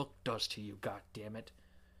fucking book does to you, god damn it.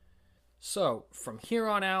 So, from here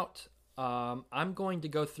on out, I'm going to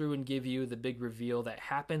go through and give you the big reveal that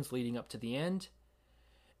happens leading up to the end.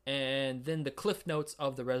 And then the cliff notes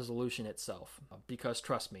of the resolution itself. Because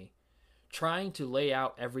trust me, trying to lay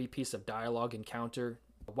out every piece of dialogue encounter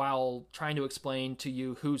while trying to explain to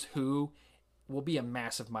you who's who will be a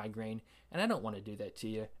massive migraine. And I don't want to do that to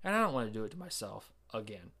you. And I don't want to do it to myself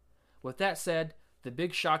again. With that said, the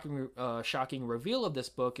big shocking reveal of this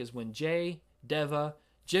book is when Jay, Deva,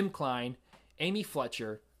 Jim Klein, Amy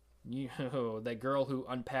Fletcher, that girl who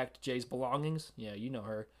unpacked Jay's belongings, yeah, you know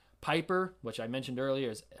her, Piper, which I mentioned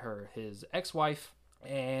earlier is his ex-wife,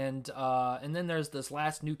 and then there's this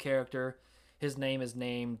last new character. His name is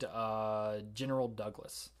named General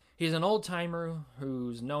Douglas. He's an old-timer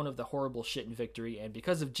who's known of the horrible shit in Victory, and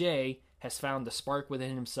because of Jay, has found the spark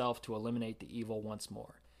within himself to eliminate the evil once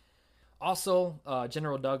more. Also,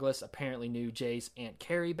 General Douglas apparently knew Jay's Aunt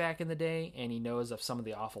Carrie back in the day, and he knows of some of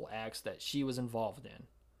the awful acts that she was involved in.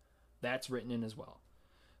 That's written in as well.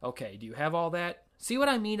 Okay, do you have all that? See what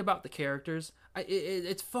I mean about the characters?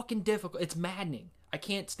 It's fucking difficult. It's maddening. I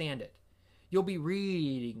can't stand it. You'll be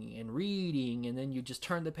reading, and then you just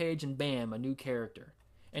turn the page and bam, a new character.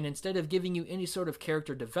 And instead of giving you any sort of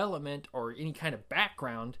character development or any kind of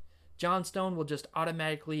background, Jon Stone will just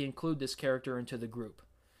automatically include this character into the group,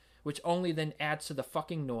 which only then adds to the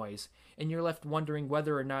fucking noise, and you're left wondering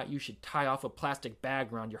whether or not you should tie off a plastic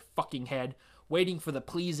bag around your fucking head, waiting for the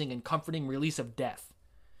pleasing and comforting release of death.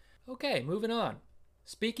 Okay, moving on.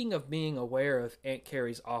 Speaking of being aware of Aunt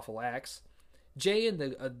Carrie's awful acts, Jay and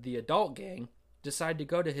the adult gang decide to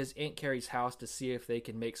go to his Aunt Carrie's house to see if they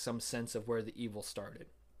can make some sense of where the evil started.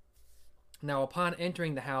 Now, upon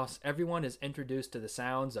entering the house, everyone is introduced to the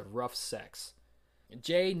sounds of rough sex.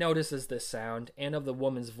 Jay notices this sound and of the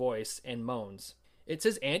woman's voice and moans. It's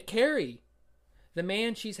his Aunt Carrie! The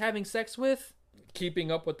man she's having sex with?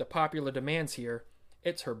 Keeping up with the popular demands here,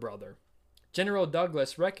 it's her brother. General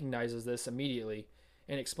Douglas recognizes this immediately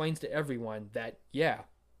and explains to everyone that, yeah,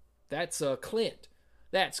 that's Clint.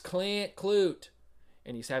 That's Clint Clute.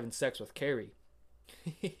 And he's having sex with Carrie.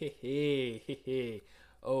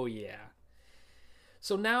 Oh yeah.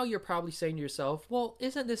 So now you're probably saying to yourself, well,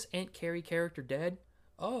 isn't this Aunt Carrie character dead?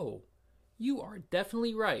 Oh, you are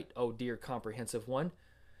definitely right, oh dear comprehensive one.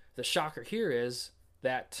 The shocker here is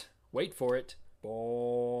that, wait for it,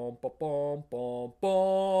 boom, boom, boom, boom,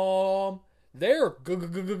 boom, they're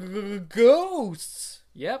ghosts!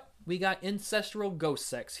 Yep, we got ancestral ghost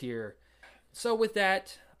sex here. So with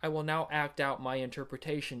that, I will now act out my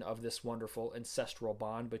interpretation of this wonderful ancestral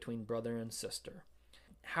bond between brother and sister.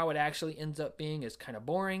 How it actually ends up being is kind of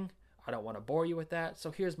boring. I don't want to bore you with that,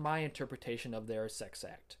 so here's my interpretation of their sex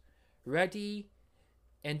act. Ready,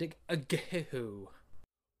 and a go.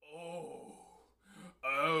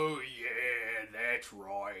 Oh yeah, that's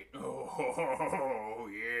right. Oh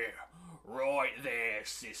yeah, right there,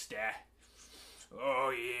 sister.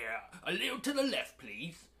 Oh yeah, a little to the left,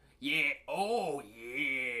 please. Yeah, oh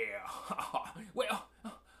yeah. Well,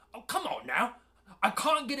 oh come on now. I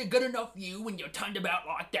can't get a good enough view when you're turned about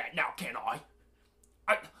like that now, can I?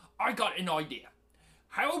 I got an idea.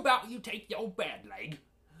 How about you take your bad leg,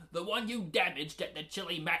 the one you damaged at the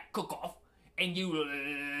Chili Mac cook-off, and you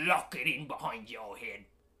lock it in behind your head?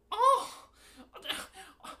 Oh,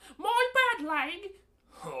 my bad leg?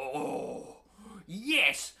 Oh,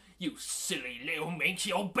 yes, you silly little minx,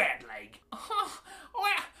 your bad leg.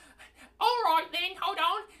 Well, all right then, hold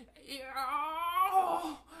on.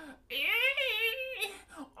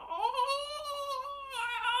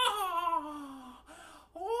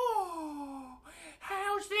 Oh,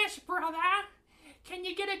 how's this, brother? Can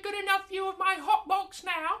you get a good enough view of my hot box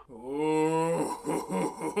now? Oh,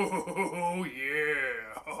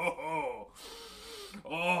 yeah.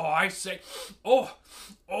 Oh, I say. Oh,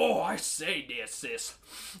 I say, dear sis.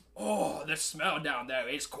 Oh, the smell down there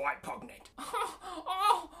is quite pungent.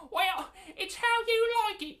 Oh, well, it's how you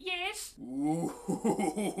like it, yes?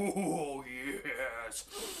 Ooh, yes.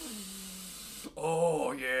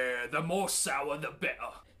 Oh, yeah, the more sour, the better.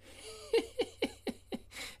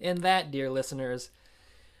 And that, dear listeners,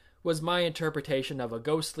 was my interpretation of a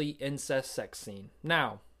ghostly incest sex scene.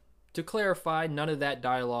 Now, to clarify, none of that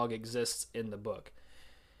dialogue exists in the book.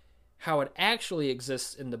 How it actually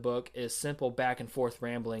exists in the book is simple back and forth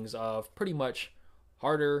ramblings of pretty much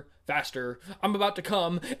harder, faster, I'm about to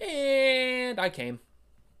come, and I came.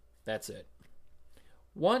 That's it.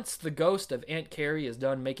 Once the ghost of Aunt Carrie is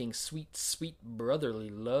done making sweet, sweet brotherly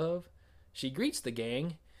love, she greets the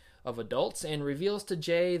gang, of adults and reveals to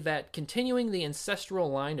Jay that continuing the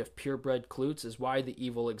ancestral line of purebred Klutes is why the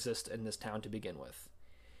evil exists in this town to begin with.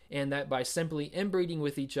 And that by simply inbreeding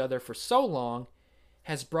with each other for so long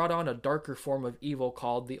has brought on a darker form of evil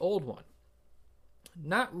called the Old One.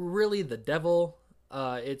 Not really the devil,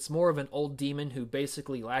 it's more of an old demon who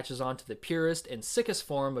basically latches onto the purest and sickest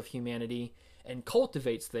form of humanity and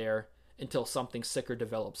cultivates there until something sicker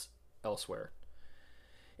develops elsewhere.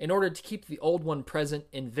 In order to keep the Old One present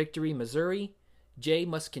in Victory, Missouri, Jay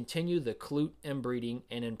must continue the Klute inbreeding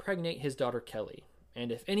and impregnate his daughter Kelly.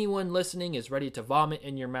 And if anyone listening is ready to vomit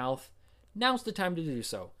in your mouth, now's the time to do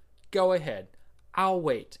so. Go ahead. I'll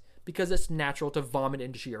wait, because it's natural to vomit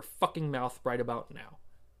into your fucking mouth right about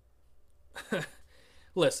now.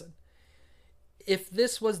 Listen, if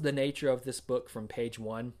this was the nature of this book from page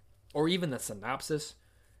 1, or even the synopsis,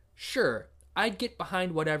 sure, I'd get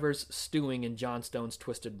behind whatever's stewing in Jon Stone's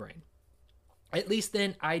twisted brain. At least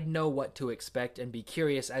then I'd know what to expect and be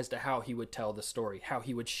curious as to how he would tell the story, how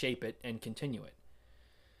he would shape it and continue it.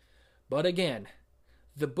 But again,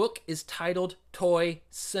 the book is titled Toy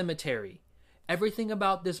Cemetery. Everything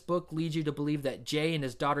about this book leads you to believe that Jay and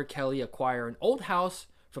his daughter Kelly acquire an old house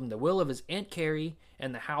from the will of his Aunt Carrie,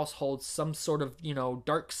 and the house holds some sort of,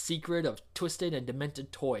 dark secret of twisted and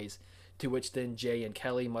demented toys, to which then Jay and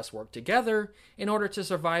Kelly must work together in order to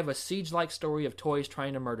survive a siege-like story of toys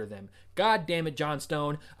trying to murder them. God damn it, Jon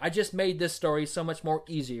Stone, I just made this story so much more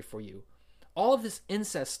easier for you. All of this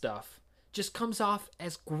incest stuff just comes off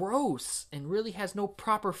as gross and really has no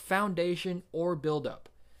proper foundation or build-up.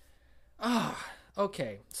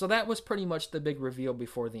 Okay, so that was pretty much the big reveal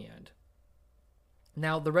before the end.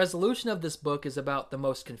 Now, the resolution of this book is about the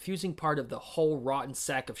most confusing part of the whole rotten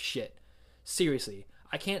sack of shit. Seriously,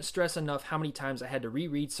 I can't stress enough how many times I had to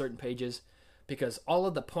reread certain pages because all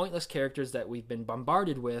of the pointless characters that we've been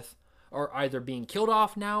bombarded with are either being killed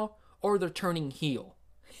off now or they're turning heel.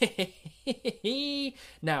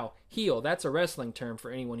 Now, heel, that's a wrestling term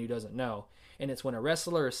for anyone who doesn't know, and it's when a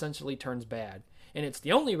wrestler essentially turns bad. And it's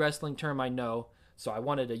the only wrestling term I know, so I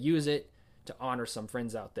wanted to use it to honor some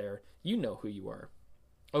friends out there. You know who you are.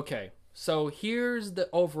 Okay, so here's the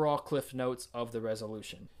overall cliff notes of the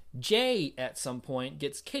resolution. Jay, at some point,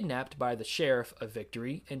 gets kidnapped by the sheriff of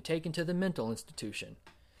Victory, and taken to the mental institution.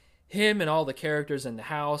 Him and all the characters in the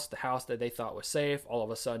house that they thought was safe, all of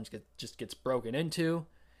a sudden just gets broken into,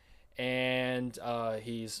 and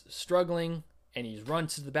he's struggling, and he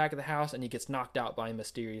runs to the back of the house, and he gets knocked out by a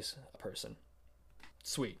mysterious person.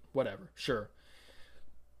 Sweet, whatever, sure.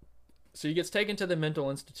 So he gets taken to the mental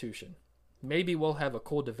institution. Maybe we'll have a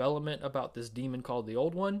cool development about this demon called the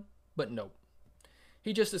Old One, but nope.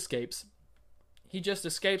 He just escapes. He just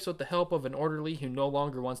escapes with the help of an orderly who no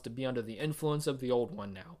longer wants to be under the influence of the Old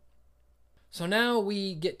One now. So now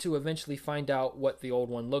we get to eventually find out what the Old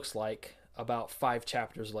One looks like about 5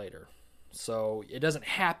 chapters later. So it doesn't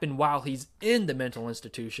happen while he's in the mental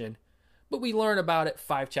institution, but we learn about it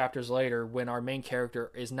 5 chapters later when our main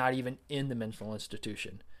character is not even in the mental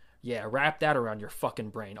institution. Yeah, wrap that around your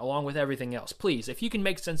fucking brain, along with everything else. Please, if you can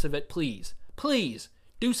make sense of it, please,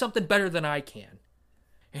 do something better than I can.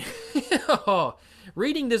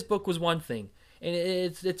 Reading this book was one thing, and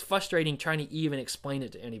it's frustrating trying to even explain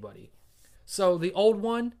it to anybody. So the Old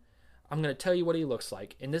One, I'm going to tell you what he looks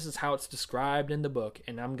like, and this is how it's described in the book,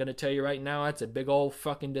 and I'm going to tell you right now, it's a big old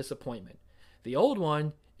fucking disappointment. The Old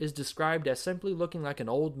One is described as simply looking like an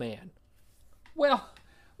old man. Well,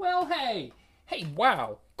 hey,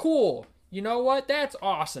 wow, cool. You know what? That's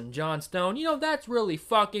awesome, Jon Stone. That's really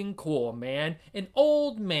fucking cool, man. An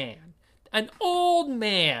old man.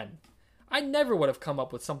 I never would have come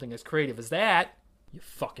up with something as creative as that. You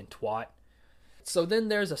fucking twat. So then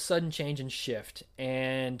there's a sudden change and shift,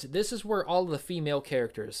 and this is where all of the female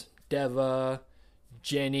characters, Deva,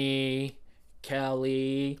 Jenny,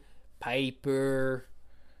 Kelly, Piper,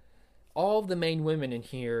 all of the main women in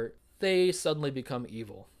here, they suddenly become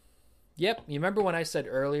evil. Yep, you remember when I said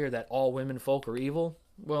earlier that all women folk are evil?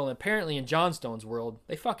 Well, apparently in Jon Stone's world,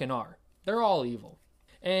 they fucking are. They're all evil.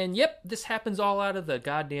 And yep, this happens all out of the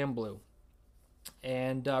goddamn blue.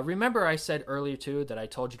 And remember I said earlier too that I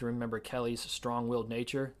told you to remember Kelly's strong-willed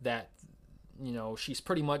nature, that, she's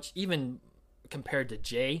pretty much, even compared to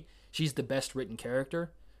Jay, she's the best written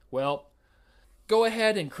character? Well, go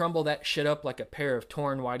ahead and crumble that shit up like a pair of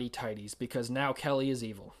torn whitey-tighties, because now Kelly is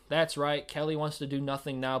evil. That's right, Kelly wants to do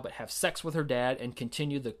nothing now but have sex with her dad and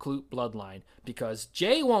continue the Klute bloodline, because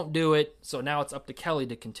Jay won't do it, so now it's up to Kelly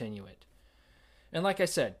to continue it. And like I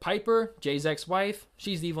said, Piper, Jay's ex-wife,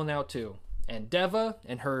 she's evil now too. And Deva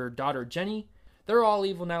and her daughter Jenny, they're all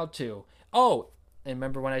evil now too. Oh, And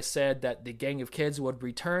remember when I said that the gang of kids would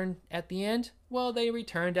return at the end? Well, they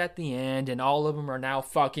returned at the end, and all of them are now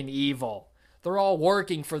fucking evil. They're all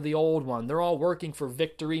working for the old one. They're all working for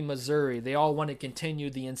Victory, Missouri. They all want to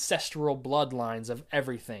continue the ancestral bloodlines of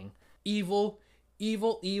everything. Evil,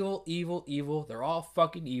 evil, evil, evil, evil. They're all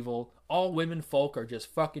fucking evil. All women folk are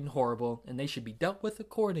just fucking horrible, and they should be dealt with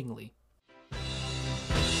accordingly.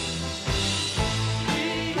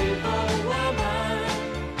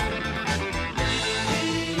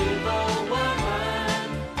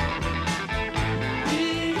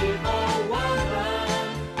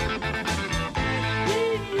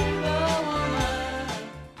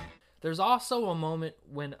 There's also a moment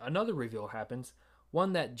when another reveal happens,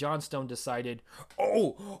 one that Johnstone decided,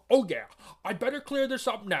 oh yeah, I'd better clear this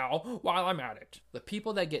up now while I'm at it. The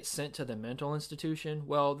people that get sent to the mental institution,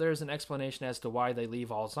 well, there's an explanation as to why they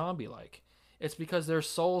leave all zombie-like. It's because their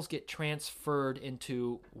souls get transferred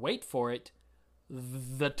into, wait for it,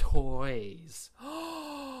 the toys.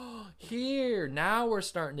 Here, now we're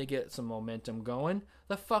starting to get some momentum going.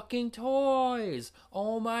 The fucking toys.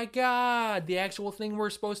 Oh my god, the actual thing we're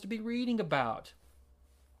supposed to be reading about.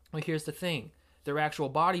 Well, here's the thing. Their actual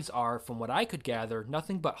bodies are, from what I could gather,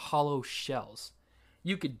 nothing but hollow shells.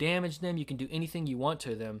 You could damage them, you can do anything you want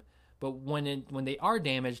to them, but when they are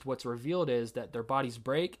damaged, what's revealed is that their bodies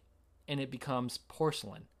break and it becomes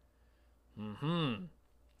porcelain.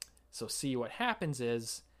 So see, what happens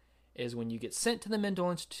is when you get sent to the mental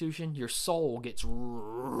institution, your soul gets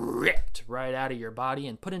ripped right out of your body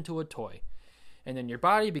and put into a toy. And then your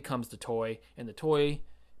body becomes the toy, and the toy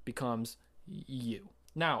becomes you.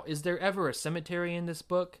 Now, is there ever a cemetery in this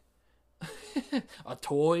book? A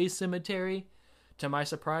toy cemetery? To my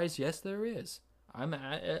surprise, yes, there is. I'm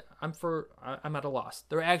at a loss.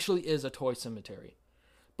 There actually is a toy cemetery.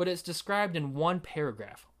 But it's described in one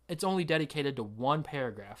paragraph. It's only dedicated to one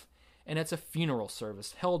paragraph. And it's a funeral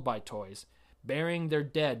service held by toys, burying their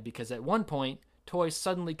dead because at one point, toys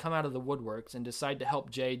suddenly come out of the woodworks and decide to help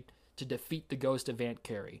Jade to defeat the ghost of Aunt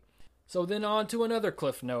Carrie. So then on to another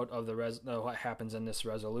cliff note of what happens in this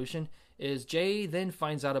resolution is Jay then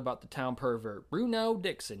finds out about the town pervert, Bruno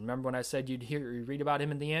Dixon. Remember when I said you'd read about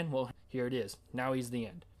him in the end? Well, here it is. Now he's the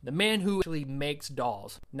end. The man who actually makes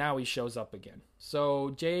dolls. Now he shows up again. So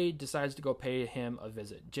Jay decides to go pay him a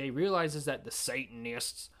visit. Jay realizes that the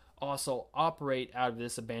Satanists also operate out of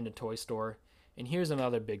this abandoned toy store. And here's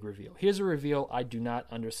another big reveal. Here's a reveal I do not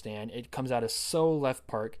understand. It comes out of so left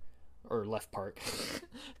comes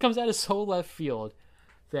out of so left field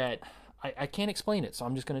that I can't explain it, so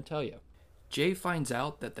I'm just going to tell you. Jay finds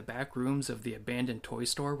out that the back rooms of the abandoned toy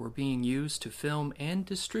store were being used to film and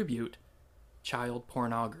distribute child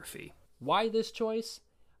pornography. Why this choice?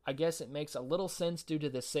 I guess it makes a little sense due to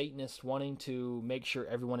the Satanists wanting to make sure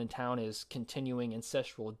everyone in town is continuing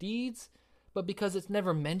ancestral deeds, but because it's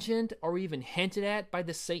never mentioned or even hinted at by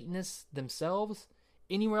the Satanists themselves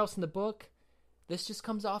anywhere else in the book, this just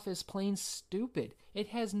comes off as plain stupid. It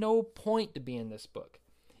has no point to be in this book.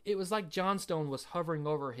 It was like Johnstone was hovering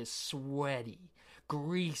over his sweaty,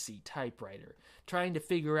 greasy typewriter, trying to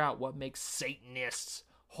figure out what makes Satanists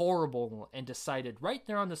horrible, and decided right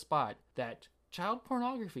there on the spot that child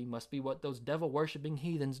pornography must be what those devil-worshipping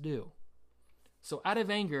heathens do. So out of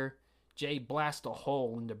anger, Jay blasts a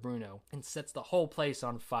hole into Bruno and sets the whole place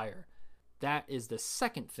on fire. That is the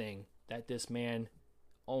second thing that that's the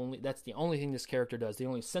only thing this character does, the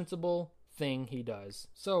only sensible thing he does.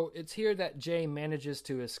 So it's here that Jay manages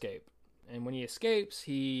to escape. And when he escapes,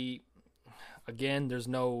 again, there's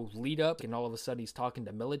no lead up, and all of a sudden he's talking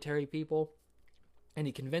to military people. And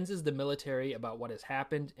he convinces the military about what has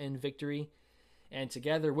happened in Victory. And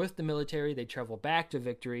together with the military, they travel back to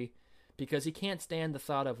Victory because he can't stand the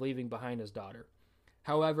thought of leaving behind his daughter.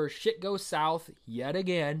 However, shit goes south yet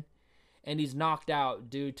again, and he's knocked out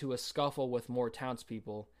due to a scuffle with more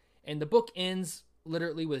townspeople. And the book ends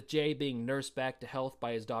literally with Jay being nursed back to health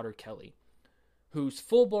by his daughter Kelly, who's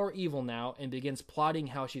full-bore evil now and begins plotting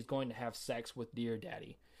how she's going to have sex with Dear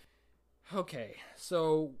Daddy. Okay,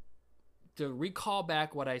 so to recall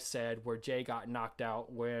back what I said where Jay got knocked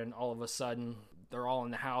out when all of a sudden they're all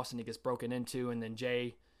in the house and he gets broken into and then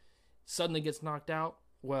Jay suddenly gets knocked out,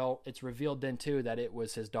 well, it's revealed then too that it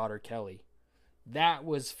was his daughter Kelly. That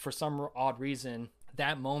was, for some odd reason,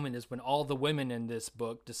 that moment is when all the women in this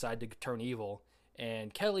book decide to turn evil,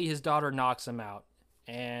 and Kelly, his daughter, knocks him out.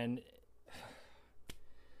 And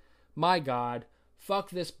my God, fuck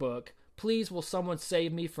this book. Please, will someone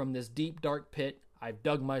save me from this deep, dark pit I've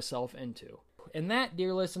dug myself into? And that,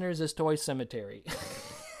 dear listeners, is Toy Cemetery.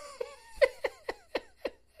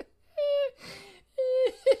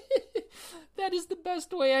 That is the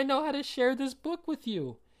best way I know how to share this book with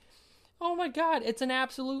you. Oh my god, it's an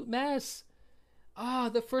absolute mess.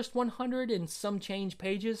 The first 100 and some change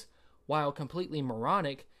pages, while completely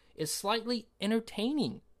moronic, is slightly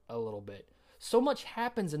entertaining a little bit. So much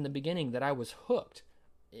happens in the beginning that I was hooked.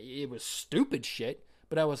 It was stupid shit,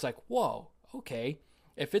 but I was like, whoa, okay.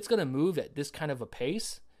 If it's going to move at this kind of a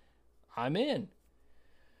pace, I'm in.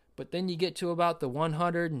 But then you get to about the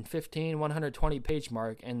 115, 120 page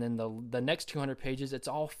mark, and then the next 200 pages, it's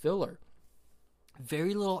all filler.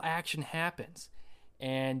 Very little action happens.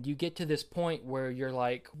 And you get to this point where you're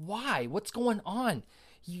like, why? What's going on?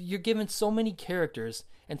 You're given so many characters,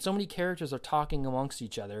 and so many characters are talking amongst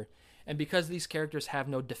each other. And because these characters have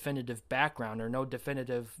no definitive background or no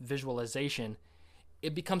definitive visualization,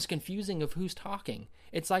 it becomes confusing of who's talking.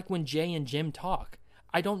 It's like when Jay and Jim talk.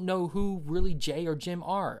 I don't know who really Jay or Jim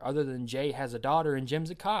are, other than Jay has a daughter and Jim's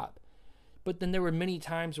a cop. But then there were many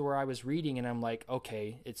times where I was reading and I'm like,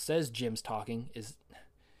 okay, it says Jim's talking.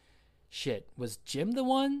 Was Jim the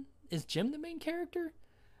one? Is Jim the main character?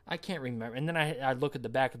 I can't remember. And then I look at the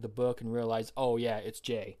back of the book and realize, oh yeah, it's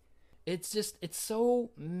Jay. It's so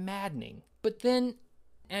maddening. But then,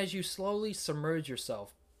 as you slowly submerge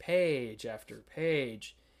yourself, page after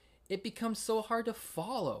page, it becomes so hard to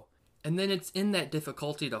follow. And then it's in that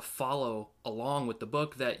difficulty to follow along with the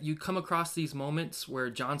book that you come across these moments where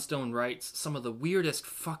Johnstone writes some of the weirdest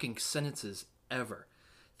fucking sentences ever.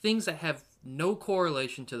 Things that have no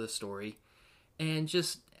correlation to the story, and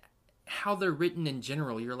just how they're written in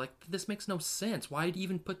general. You're like, this makes no sense. Why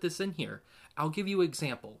even put this in here? I'll give you an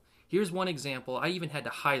example. Here's one example. I even had to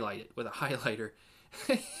highlight it with a highlighter.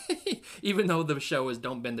 Even though the show is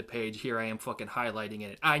Don't Bend the Page, here I am fucking highlighting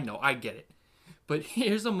it. I know, I get it. But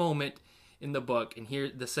here's a moment in the book, and here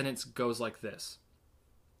the sentence goes like this.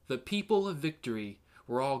 The people of Victory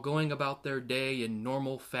were all going about their day in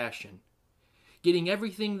normal fashion, getting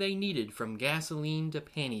everything they needed from gasoline to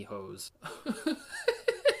pantyhose.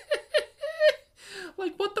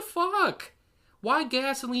 Like, what the fuck? Why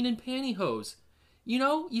gasoline and pantyhose?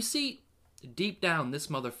 You see, deep down, this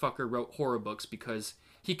motherfucker wrote horror books because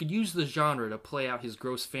he could use the genre to play out his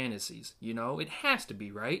gross fantasies. It has to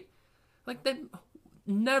be, right? Like, that,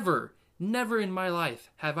 never in my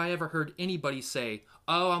life have I ever heard anybody say,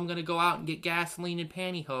 oh, I'm gonna go out and get gasoline and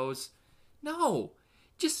pantyhose. No,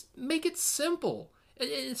 just make it simple.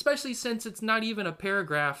 Especially since it's not even a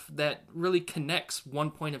paragraph that really connects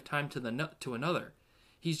one point of time to another.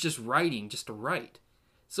 He's just writing just to write.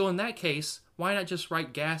 So in that case, why not just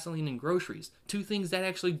write gasoline and groceries? Two things that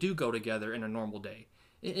actually do go together in a normal day.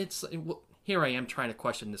 Here I am trying to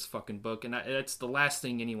question this fucking book, and it's the last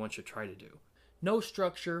thing anyone should try to do. No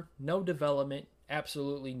structure, no development,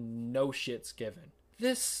 absolutely no shits given.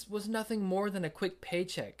 This was nothing more than a quick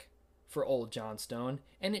paycheck for old Johnstone,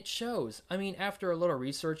 and it shows. I mean, after a little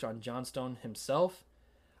research on Johnstone himself,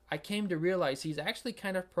 I came to realize he's actually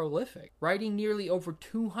kind of prolific, writing nearly over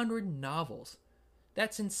 200 novels.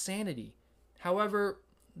 That's insanity. However,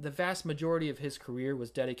 the vast majority of his career was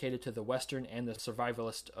dedicated to the Western and the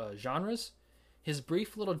survivalist genres. His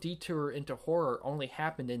brief little detour into horror only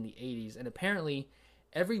happened in the 80s, and apparently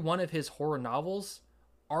every one of his horror novels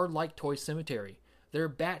are like Toy Cemetery. They're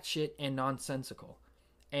batshit and nonsensical.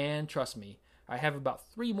 And trust me, I have about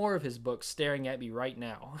 3 more of his books staring at me right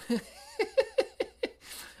now.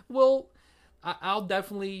 Well, I'll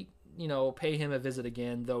definitely, pay him a visit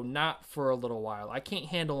again, though not for a little while. I can't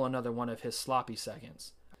handle another one of his sloppy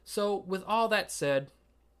seconds. So, with all that said,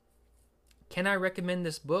 can I recommend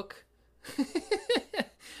this book?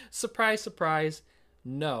 Surprise, surprise,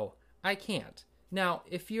 no, I can't. Now,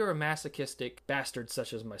 if you're a masochistic bastard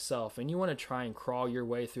such as myself, and you want to try and crawl your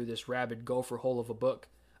way through this rabid gopher hole of a book,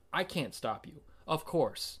 I can't stop you. Of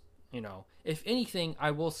course, If anything,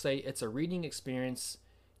 I will say it's a reading experience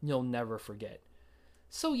you'll never forget.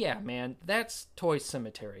 So yeah, man, that's Toy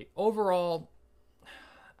Cemetery. Overall,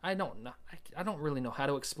 I don't really know how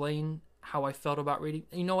to explain how I felt about reading.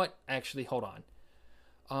 You know what? Actually, hold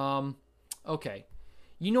on. Okay.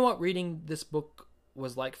 You know what reading this book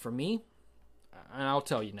was like for me? And I'll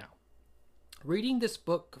tell you now. Reading this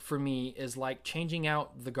book for me is like changing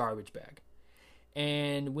out the garbage bag.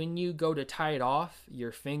 And when you go to tie it off,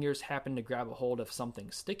 your fingers happen to grab a hold of something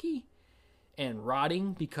sticky and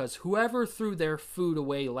rotting because whoever threw their food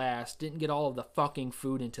away last didn't get all of the fucking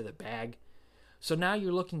food into the bag. So now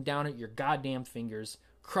you're looking down at your goddamn fingers,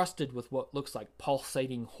 crusted with what looks like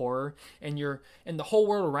pulsating horror, and the whole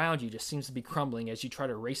world around you just seems to be crumbling as you try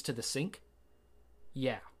to race to the sink.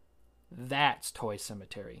 Yeah, that's Toy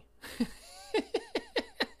Cemetery.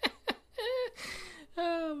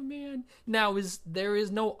 Oh man. Now there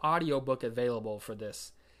is no audiobook available for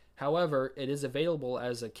this. However, it is available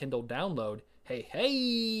as a Kindle download,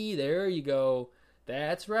 Hey, there you go.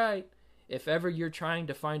 That's right. If ever you're trying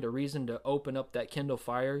to find a reason to open up that Kindle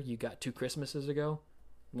Fire you got 2 Christmases ago,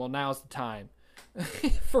 well, now's the time.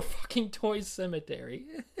 For fucking Toy Cemetery.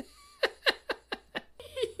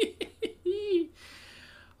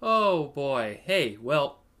 Oh boy. Hey,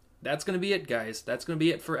 well, that's going to be it, guys. That's going to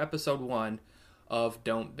be it for episode 1 of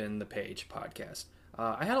Don't Bend the Page podcast.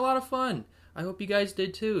 I had a lot of fun. I hope you guys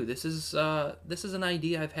did too. This is an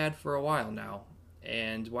idea I've had for a while now.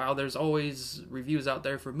 And while there's always reviews out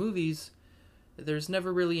there for movies, there's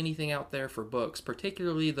never really anything out there for books,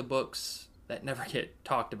 particularly the books that never get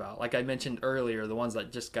talked about. Like I mentioned earlier, the ones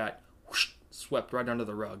that just got swept right under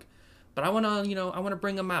the rug. But I want to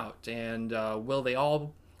bring them out. And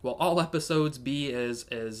will all episodes be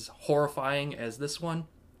as horrifying as this one?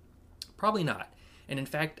 Probably not. And in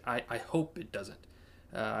fact, I hope it doesn't.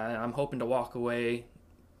 I'm hoping to walk away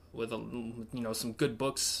with some good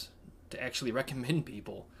books to actually recommend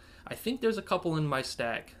people. I think there's a couple in my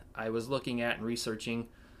stack I was looking at and researching.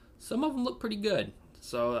 Some of them look pretty good.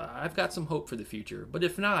 So I've got some hope for the future. But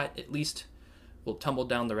if not, at least we'll tumble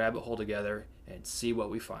down the rabbit hole together and see what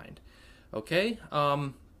we find. Okay?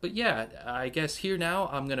 But yeah, I guess here now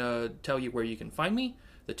I'm going to tell you where you can find me.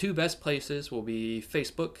 The 2 best places will be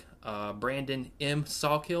Facebook, Brandon M.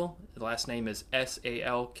 Sawkill. The last name is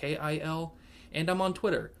Salkil. And I'm on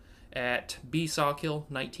Twitter at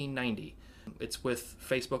bsawkill1990. It's with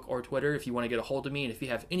Facebook or Twitter if you want to get a hold of me. And if you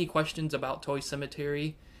have any questions about Toy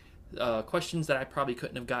Cemetery, questions that I probably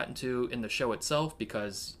couldn't have gotten to in the show itself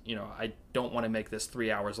because, I don't want to make this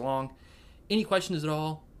 3 hours long. Any questions at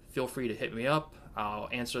all, feel free to hit me up. I'll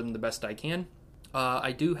answer them the best I can.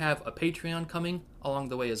 I do have a Patreon coming along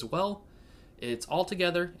the way as well. It's all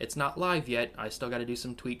together. It's not live yet. I still got to do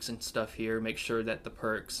some tweaks and stuff here, make sure that the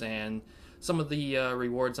perks and some of the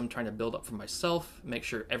rewards I'm trying to build up for myself, make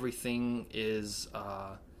sure everything is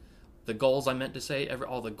the goals I meant to say,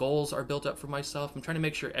 all the goals are built up for myself. I'm trying to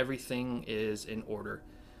make sure everything is in order.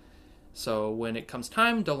 So when it comes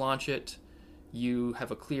time to launch it, you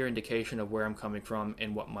have a clear indication of where I'm coming from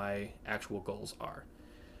and what my actual goals are.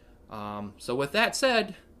 So with that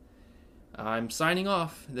said, I'm signing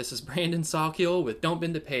off. This is Brandon Sawkill with Don't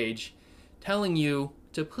Bend the Page, telling you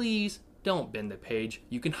to please don't bend the page.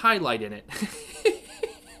 You can highlight in it.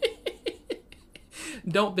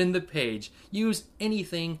 Don't bend the page. Use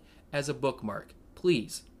anything as a bookmark.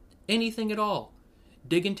 Please. Anything at all.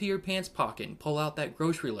 Dig into your pants pocket and pull out that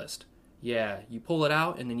grocery list. Yeah, you pull it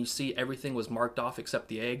out and then you see everything was marked off except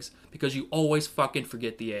the eggs because you always fucking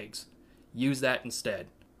forget the eggs. Use that instead.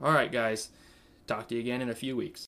 Alright guys, talk to you again in a few weeks.